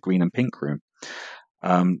much as the green and pink room.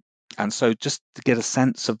 And so just to get a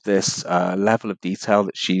sense of this level of detail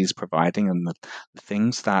that she's providing, and the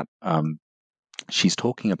things that she's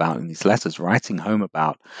talking about in these letters, writing home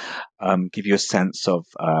about, give you a sense of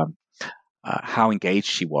how engaged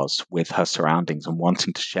she was with her surroundings and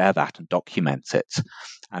wanting to share that and document it.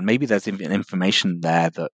 And maybe there's information there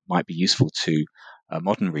that might be useful to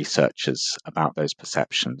modern researchers about those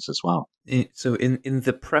perceptions as well. So in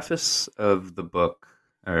the preface of the book,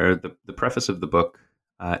 or the preface of the book,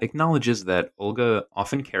 acknowledges that Olga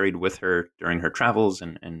often carried with her during her travels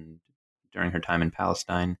and during her time in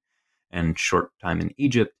Palestine and short time in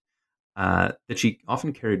Egypt, that she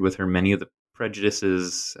often carried with her many of the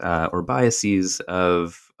prejudices or biases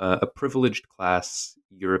of a privileged class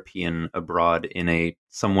European abroad in a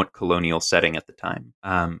somewhat colonial setting at the time.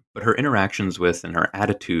 But her interactions with and her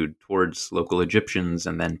attitude towards local Egyptians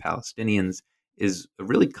and then Palestinians is a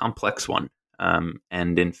really complex one.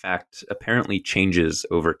 And in fact, apparently changes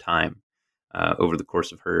over time, over the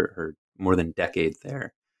course of her more than decade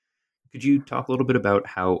there. Could you talk a little bit about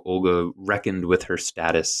how Olga reckoned with her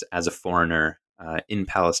status as a foreigner in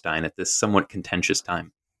Palestine at this somewhat contentious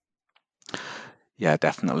time? Yeah,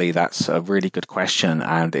 definitely. That's a really good question.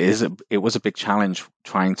 And it was a big challenge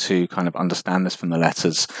trying to kind of understand this from the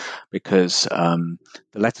letters, because the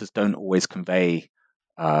letters don't always convey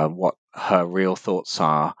what her real thoughts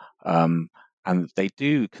are. And they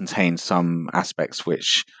do contain some aspects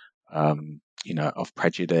which, of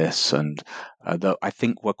prejudice and that I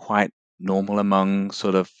think were quite normal among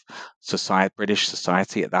sort of British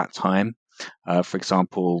society at that time. For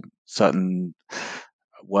example, certain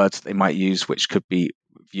words they might use which could be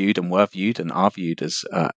viewed and were viewed and are viewed as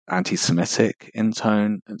anti-Semitic in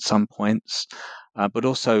tone at some points, but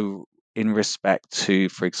also in respect to,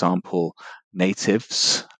 for example,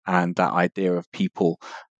 natives and that idea of people,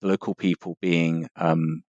 the local people being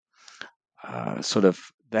sort of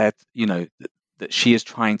that she is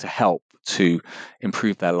trying to help to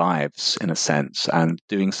improve their lives in a sense and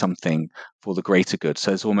doing something for the greater good.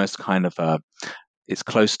 So it's almost kind of it's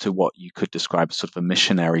close to what you could describe as sort of a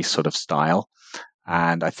missionary sort of style.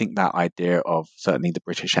 And I think that idea of certainly the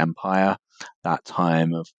British Empire, that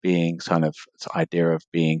time of being idea of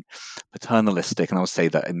being paternalistic, and I would say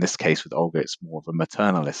that in this case with Olga, it's more of a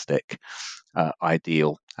maternalistic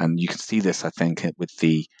ideal. And you can see this, I think, with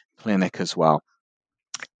the clinic as well.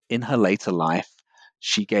 In her later life,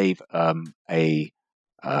 she gave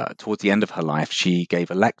towards the end of her life, she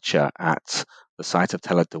gave a lecture at the site of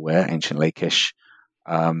Tel Dawar, ancient Lachish,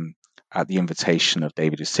 at the invitation of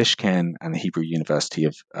David Ussishkin and the Hebrew University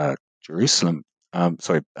of Tel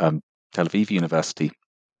Aviv University.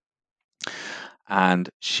 And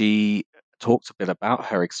she talked a bit about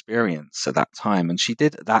her experience at that time. And she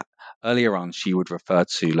did that earlier on. She would refer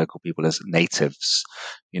to local people as natives,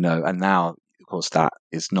 and now, of course, that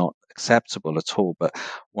is not acceptable at all. But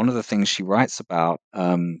one of the things she writes about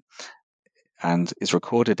and is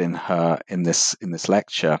recorded in this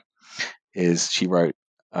lecture is she wrote,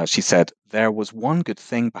 she said, "There was one good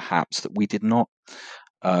thing, perhaps, that we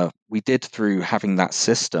did through having that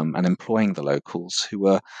system and employing the locals, who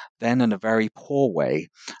were then in a very poor way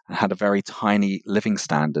and had a very tiny living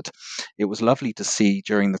standard. It was lovely to see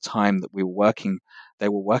during the time that we were working they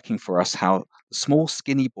were working for us, how the small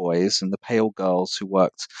skinny boys and the pale girls who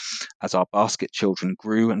worked as our basket children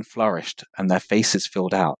grew and flourished and their faces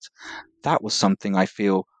filled out. That was something I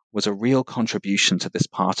feel was a real contribution to this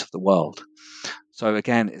part of the world. So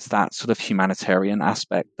again, it's that sort of humanitarian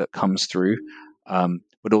aspect that comes through,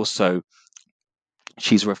 but also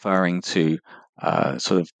she's referring to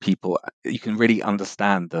sort of people. You can really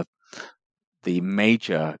understand the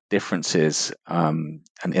major differences and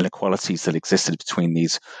inequalities that existed between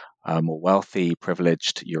these more wealthy,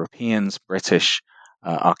 privileged Europeans, British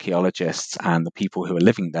archaeologists, and the people who are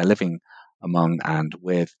living among and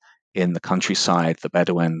with in the countryside, the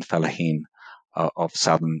Bedouin Fellahin of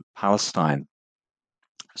southern Palestine.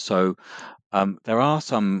 So there are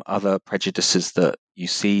some other prejudices that you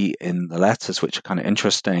see in the letters which are kind of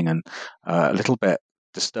interesting and a little bit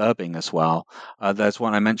disturbing as well. There's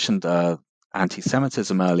one I mentioned,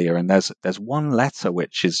 anti-Semitism earlier, and there's one letter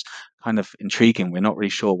which is kind of intriguing. We're not really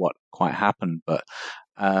sure what quite happened, but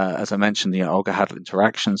as I mentioned, Olga had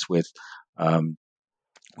interactions with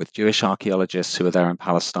Jewish archaeologists who were there in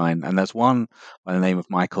Palestine, and there's one by the name of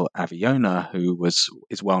Michael Aviona, who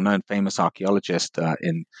is well-known, famous archaeologist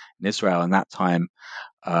in Israel. And that time,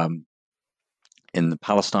 in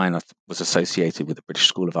Palestine, was associated with the British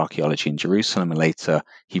School of Archaeology in Jerusalem, and later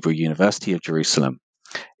Hebrew University of Jerusalem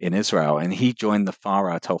in Israel. And he joined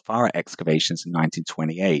the Tel Farah excavations in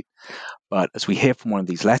 1928. But as we hear from one of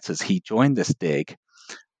these letters, he joined this dig,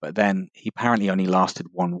 but then he apparently only lasted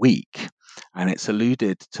 1 week. And it's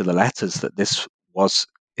alluded to the letters that this was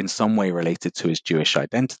in some way related to his Jewish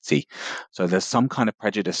identity. So there's some kind of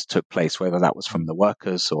prejudice took place, whether that was from the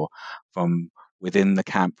workers or from within the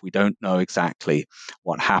camp. We don't know exactly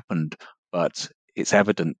what happened, but it's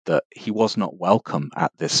evident that he was not welcome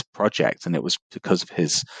at this project, and it was because of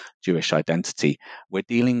his Jewish identity. We're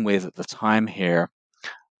dealing with, at the time here,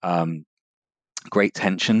 great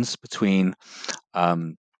tensions between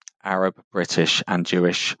Arab, British, and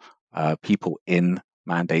Jewish people in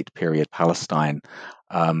Mandate period Palestine.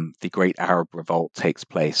 The Great Arab Revolt takes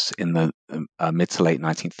place in the mid to late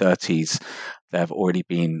 1930s. There have already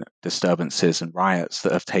been disturbances and riots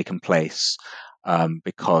that have taken place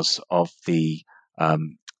because of the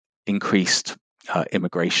increased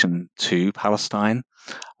immigration to Palestine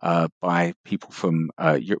by people from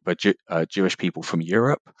Jewish people from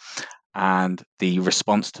Europe, and the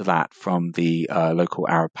response to that from the local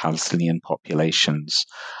Arab Palestinian populations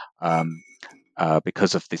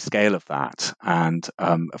because of the scale of that. And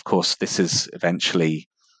of course, this is eventually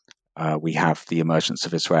we have the emergence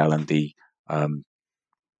of Israel and the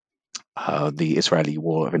Israeli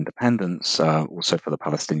War of Independence, also for the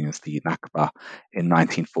Palestinians, the Nakba in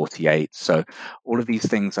 1948. So all of these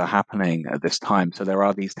things are happening at this time. So there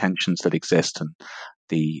are these tensions that exist, and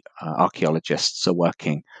the archaeologists are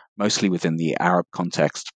working mostly within the Arab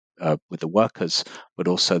context with the workers, but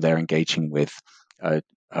also they're engaging with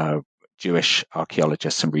Jewish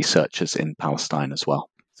archaeologists and researchers in Palestine as well.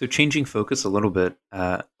 So changing focus a little bit,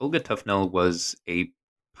 Olga Tufnel was a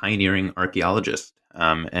pioneering archaeologist,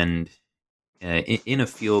 and in a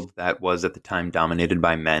field that was at the time dominated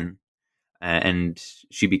by men, and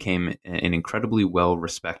she became an incredibly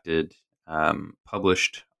well-respected,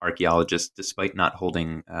 published archaeologist, despite not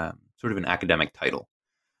holding sort of an academic title.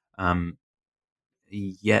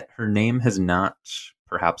 Yet her name has not,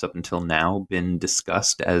 perhaps up until now, been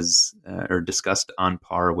discussed or discussed on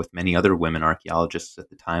par with many other women archaeologists at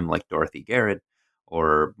the time, like Dorothy Garrett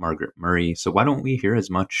or Margaret Murray. So why don't we hear as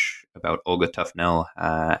much about Olga Tufnel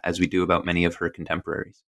as we do about many of her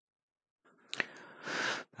contemporaries?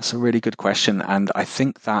 That's a really good question, and I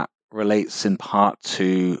think that relates in part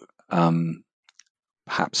to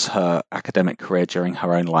perhaps her academic career during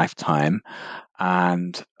her own lifetime.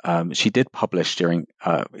 And she did publish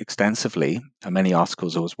extensively many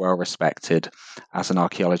articles, and was well respected as an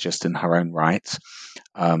archaeologist in her own right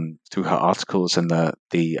through her articles and the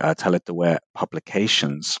Tel Daweh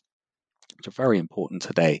publications, which are very important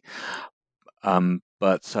today.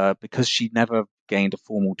 But because she never gained a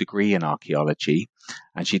formal degree in archaeology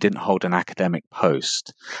and she didn't hold an academic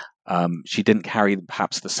post, she didn't carry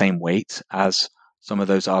perhaps the same weight as some of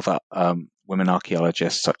those other women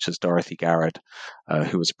archaeologists, such as Dorothy Garrett,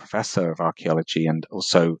 who was a professor of archaeology, and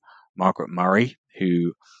also Margaret Murray,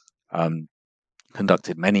 who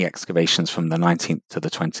conducted many excavations from the 19th to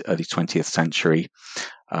the early 20th century,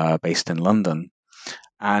 based in London,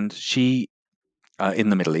 and she in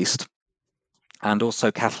the Middle East, and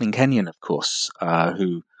also Kathleen Kenyon, of course,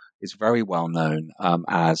 who is very well known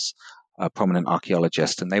as a prominent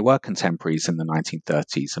archaeologist, and they were contemporaries in the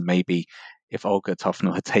 1930s. And maybe if Olga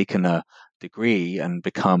Tufnel had taken a degree and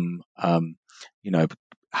become,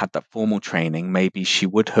 had that formal training, maybe she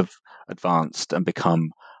would have advanced and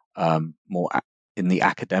become more in the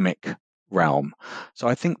academic realm. So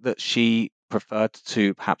I think that she preferred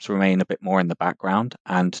to perhaps remain a bit more in the background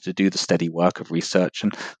and to do the steady work of research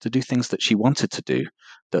and to do things that she wanted to do,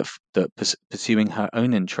 pursuing her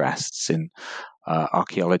own interests in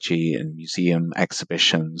archaeology, in museum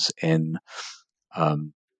exhibitions, in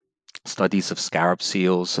studies of scarab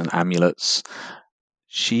seals and amulets.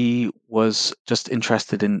 She was just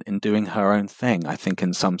interested in doing her own thing, I think,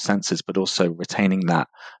 in some senses, but also retaining that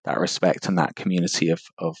respect and that community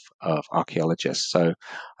of archaeologists. So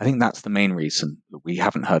I think that's the main reason that we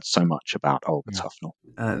haven't heard so much about Olga Tufnell.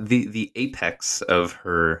 The apex of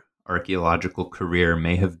her archaeological career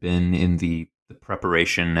may have been in the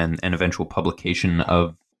preparation and eventual publication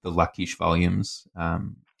of the Lachish volumes.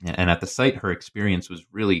 And at the site, her experience was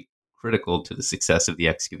really critical to the success of the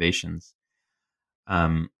excavations.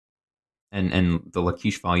 And the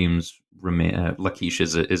Lachish volumes remain. Lachish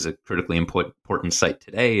is a critically important site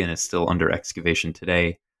today, and is still under excavation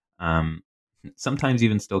today. Sometimes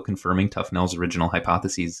even still confirming Tufnell's original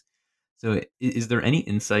hypotheses. So, is there any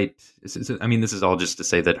insight? I mean, this is all just to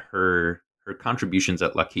say that her contributions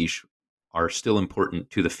at Lachish are still important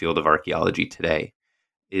to the field of archaeology today.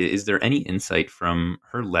 Is there any insight from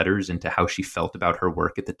her letters into how she felt about her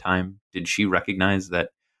work at the time? Did she recognize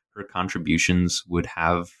that her contributions would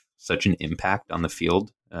have such an impact on the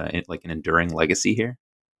field, like an enduring legacy here?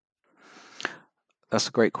 That's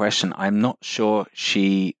a great question. I'm not sure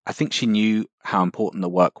I think she knew how important the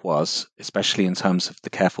work was, especially in terms of the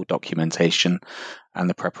careful documentation and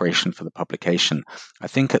the preparation for the publication. I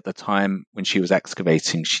think at the time when she was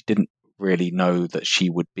excavating, she didn't really know that she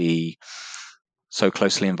would be so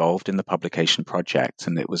closely involved in the publication project.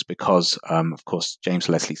 And it was because, of course, James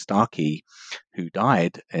Leslie Starkey, who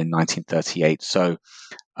died in 1938. So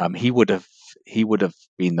he would have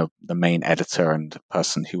been the main editor and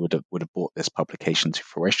person who would have brought this publication to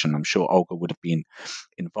fruition. I'm sure Olga would have been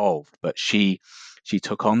involved, but she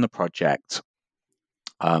took on the project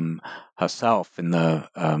herself in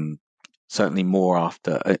the certainly more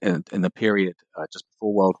after in the period just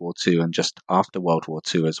before World War II and just after World War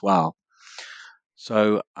II as well.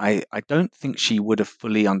 So I don't think she would have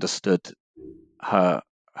fully understood her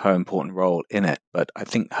important role in it, but I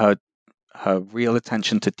think her real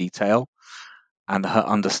attention to detail and her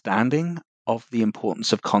understanding of the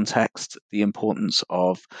importance of context, the importance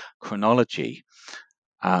of chronology,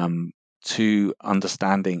 to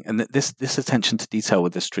understanding, and this attention to detail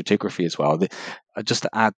with the stratigraphy as well. Just to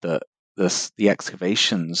add that the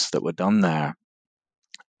excavations that were done there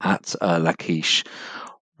at Lachish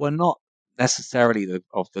were not necessarily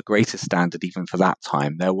of the greatest standard even for that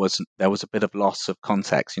time. There was a bit of loss of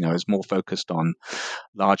context. It was more focused on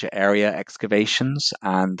larger area excavations,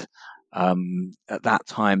 and at that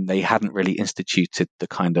time they hadn't really instituted the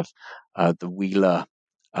kind of the Wheeler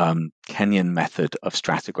Kenyon method of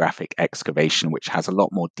stratigraphic excavation, which has a lot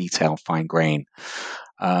more detail, fine grain.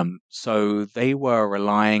 So they were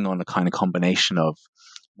relying on a kind of combination of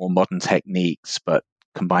more modern techniques, but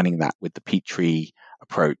combining that with the Petrie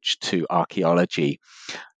approach to archaeology.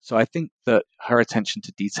 So I think that her attention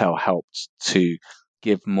to detail helped to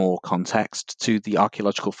give more context to the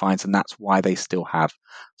archaeological finds, and that's why they still have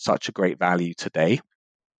such a great value today.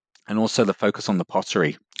 And also the focus on the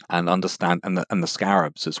pottery and the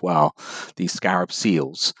scarabs as well, these scarab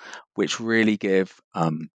seals, which really give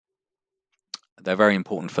they're very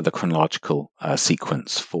important for the chronological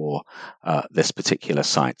sequence for this particular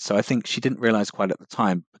site. So I think she didn't realize quite at the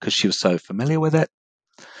time, because she was so familiar with it.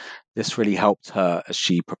 This really helped her as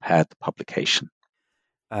she prepared the publication.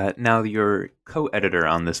 Now, your co-editor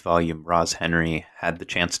on this volume, Roz Henry, had the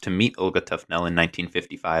chance to meet Olga Tufnell in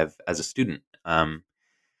 1955 as a student, and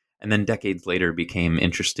then decades later became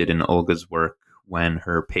interested in Olga's work when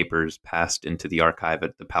her papers passed into the archive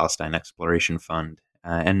at the Palestine Exploration Fund.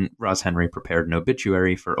 And Roz Henry prepared an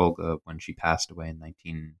obituary for Olga when she passed away in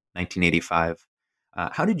 1985.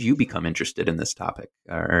 How did you become interested in this topic,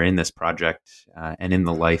 or in this project, and in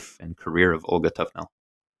the life and career of Olga Tufnell?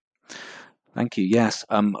 Thank you. Yes.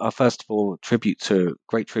 First of all,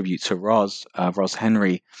 great tribute to Roz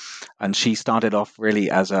Henry, and she started off really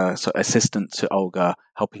as a sort of assistant to Olga,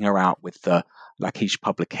 helping her out with the Lachish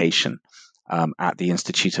publication at the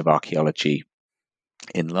Institute of Archaeology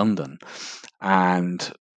in London,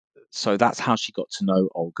 and so that's how she got to know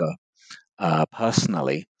Olga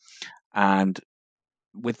personally. And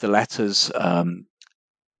with the letters,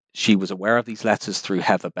 she was aware of these letters through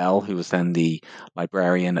Heather Bell, who was then the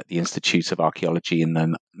librarian at the Institute of Archaeology in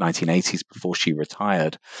the 1980s before she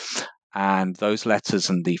retired. And those letters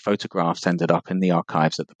and the photographs ended up in the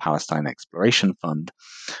archives at the Palestine Exploration Fund.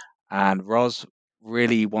 And Roz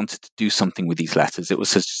really wanted to do something with these letters. It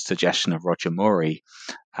was a suggestion of Roger Maury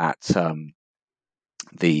at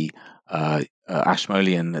the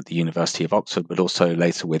Ashmolean at the University of Oxford, but also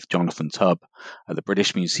later with Jonathan Tubb at the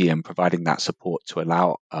British Museum, providing that support to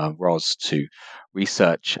allow Roz to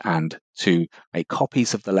research and to make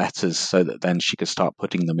copies of the letters so that then she could start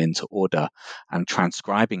putting them into order and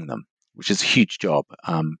transcribing them, which is a huge job.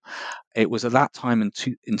 It was at that time in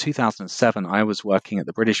 2007, I was working at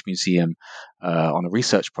the British Museum on a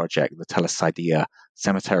research project, the Telesaidia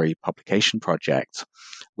Cemetery Publication Project,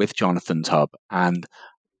 with Jonathan Tubb, and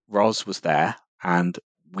Roz was there, and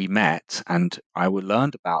we met, and I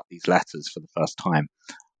learned about these letters for the first time.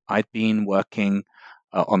 I'd been working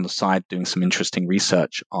on the side doing some interesting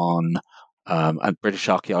research on a British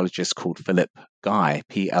archaeologist called Philip Guy,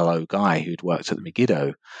 P.L.O. Guy, who'd worked at the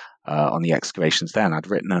Megiddo on the excavations there. And I'd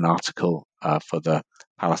written an article for the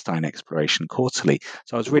Palestine Exploration Quarterly.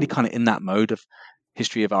 So I was really kind of in that mode of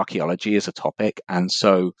history of archaeology as a topic. And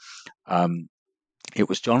so it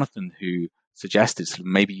was Jonathan who suggested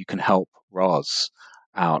maybe you can help Roz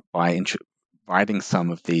out by providing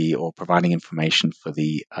providing information for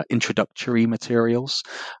the introductory materials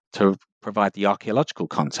to provide the archaeological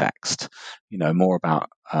context, more about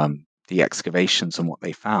the excavations and what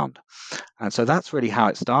they found. And so that's really how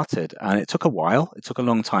it started. And it took a while. It took a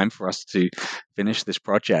long time for us to finish this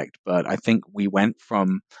project. But I think we went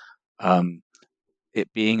from it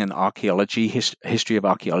being an history of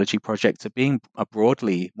archaeology project to being more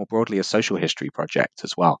broadly a social history project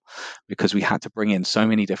as well, because we had to bring in so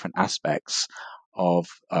many different aspects of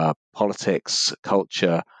politics,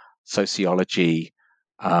 culture, sociology,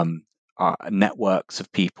 networks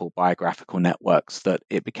of people, biographical networks, that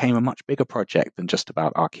it became a much bigger project than just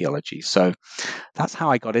about archaeology. So that's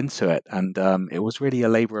how I got into it. And it was really a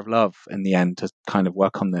labor of love in the end to kind of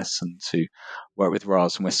work on this and to work with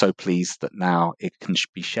Roz. And we're so pleased that now it can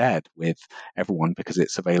be shared with everyone because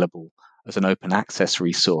it's available as an open access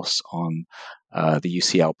resource on the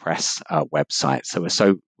UCL Press website. So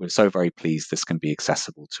we're so very pleased this can be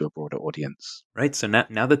accessible to a broader audience. Right. So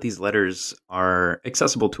now that these letters are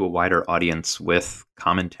accessible to a wider audience with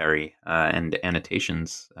commentary and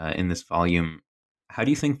annotations in this volume, how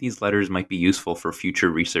do you think these letters might be useful for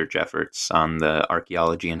future research efforts on the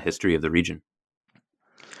archaeology and history of the region?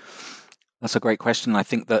 That's a great question. I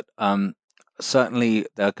think that certainly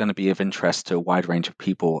they're going to be of interest to a wide range of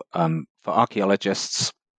people. For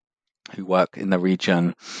archaeologists who work in the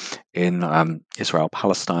region in Israel,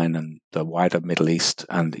 Palestine, and the wider Middle East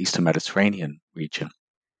and Eastern Mediterranean region.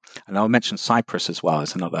 And I'll mention Cyprus as well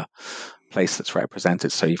as another place that's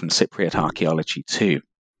represented, so even Cypriot archaeology too.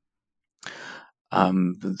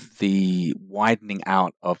 The widening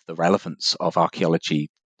out of the relevance of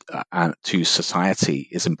archaeology to society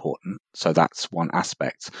is important. So that's one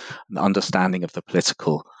aspect. And the understanding of the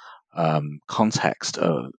political context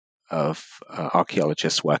of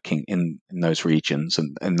archaeologists working in those regions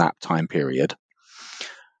and in that time period.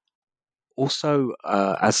 Also,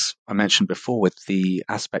 as I mentioned before, with the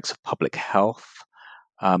aspects of public health,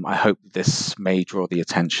 I hope this may draw the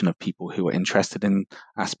attention of people who are interested in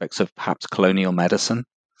aspects of perhaps colonial medicine.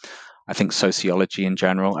 I think sociology in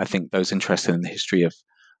general. I think those interested in the history of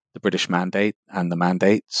the British Mandate and the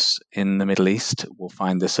mandates in the Middle East will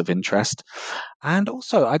find this of interest. And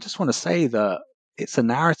also, I just want to say that it's a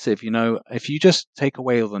narrative. If you just take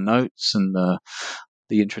away all the notes and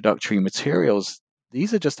the introductory materials,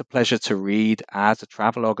 these are just a pleasure to read as a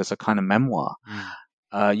travelogue, as a kind of memoir.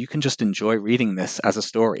 You can just enjoy reading this as a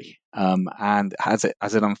story and as it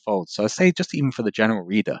unfolds. So I say just even for the general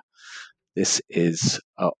reader, this is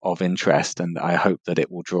of interest, and I hope that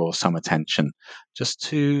it will draw some attention just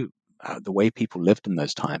to the way people lived in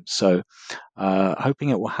those times. So hoping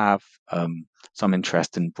it will have some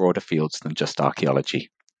interest in broader fields than just archaeology.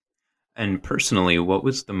 And personally, what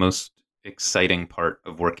was the most exciting part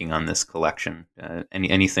of working on this collection?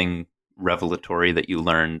 Anything revelatory that you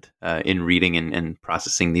learned in reading and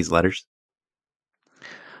processing these letters?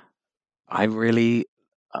 I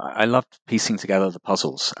loved piecing together the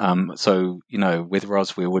puzzles. So, with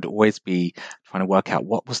Roz, we would always be trying to work out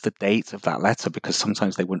what was the date of that letter, because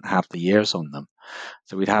sometimes they wouldn't have the years on them.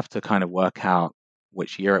 So we'd have to kind of work out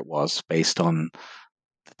which year it was based on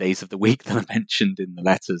the days of the week that I mentioned in the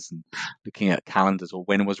letters, and looking at calendars, or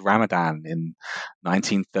when was Ramadan in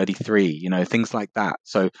 1933, things like that.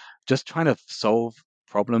 So just trying to solve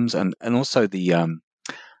problems, and also the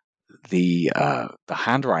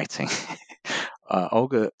handwriting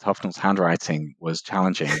Olga Tufnell's handwriting was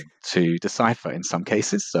challenging to decipher in some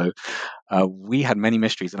cases. So we had many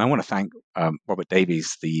mysteries, and I want to thank Robert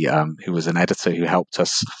Davies, who was an editor who helped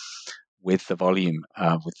us with the volume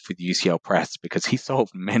with UCL Press, because he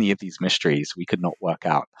solved many of these mysteries. We could not work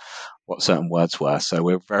out what certain words were, so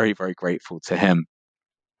we're very, very grateful to him.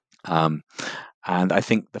 And I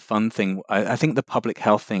think the fun thing, I think the public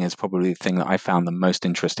health thing is probably the thing that I found the most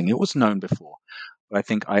interesting. It was known before, but I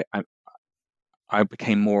think I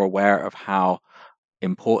became more aware of how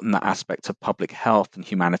important that aspect of public health and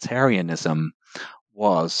humanitarianism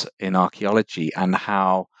was in archaeology, and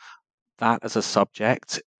how that as a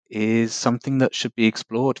subject is something that should be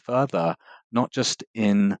explored further, not just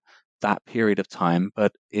in that period of time,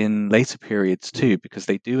 but in later periods too, because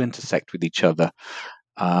they do intersect with each other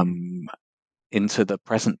into the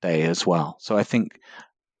present day as well. So I think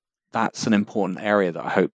that's an important area that I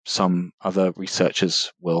hope some other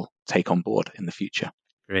researchers will take on board in the future.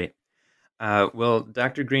 Great. Well,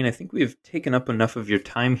 Dr. Green, I think we've taken up enough of your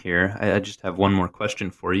time here. I just have one more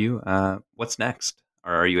question for you. What's next?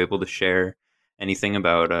 Are you able to share anything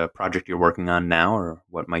about a project you're working on now, or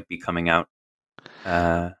what might be coming out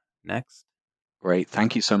next? Great.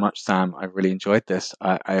 Thank you so much, Sam. I really enjoyed this.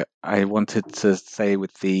 I wanted to say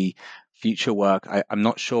with the future work, I'm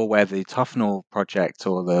not sure where the Tufnell project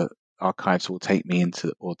or the archives will take me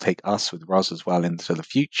into, or take us with Roz as well into the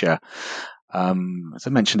future. As I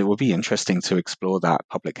mentioned, it will be interesting to explore that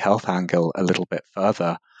public health angle a little bit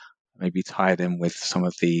further, maybe tie it in with some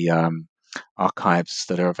of the archives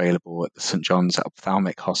that are available at the St. John's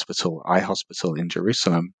Ophthalmic Hospital, Eye Hospital in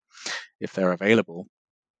Jerusalem, if they're available.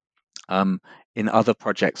 In other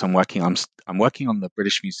projects I'm working on the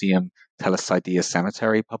British Museum Telesaidia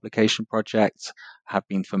Cemetery publication project, have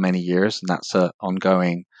been for many years, and that's an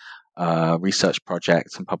ongoing research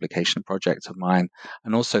project and publication project of mine.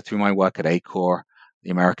 And also through my work at ACOR,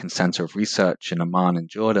 the American Center of Research in Amman in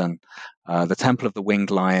Jordan, the Temple of the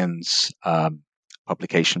Winged Lions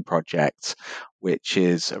publication project, which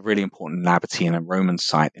is a really important Nabatean and Roman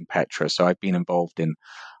site in Petra. So I've been involved in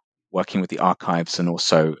working with the archives and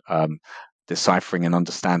also deciphering and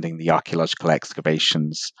understanding the archaeological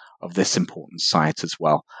excavations of this important site as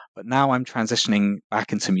well. But now I'm transitioning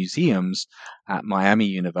back into museums at Miami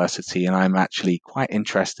University, and I'm actually quite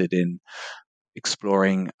interested in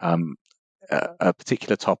exploring a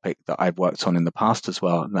particular topic that I've worked on in the past as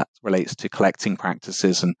well, and that relates to collecting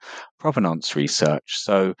practices and provenance research.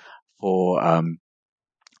 So for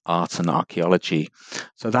art and archaeology.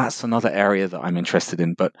 So that's another area that I'm interested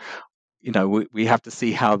in. But we have to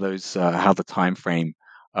see how how the time frame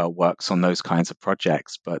works on those kinds of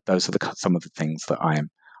projects. But those are some of the things that I'm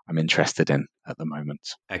interested in at the moment.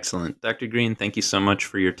 Excellent. Dr. Green, thank you so much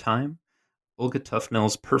for your time. Olga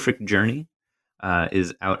Tufnell's Perfect Journey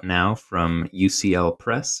is out now from UCL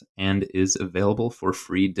Press and is available for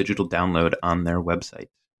free digital download on their website.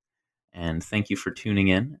 And thank you for tuning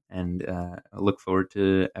in, and I look forward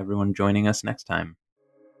to everyone joining us next time.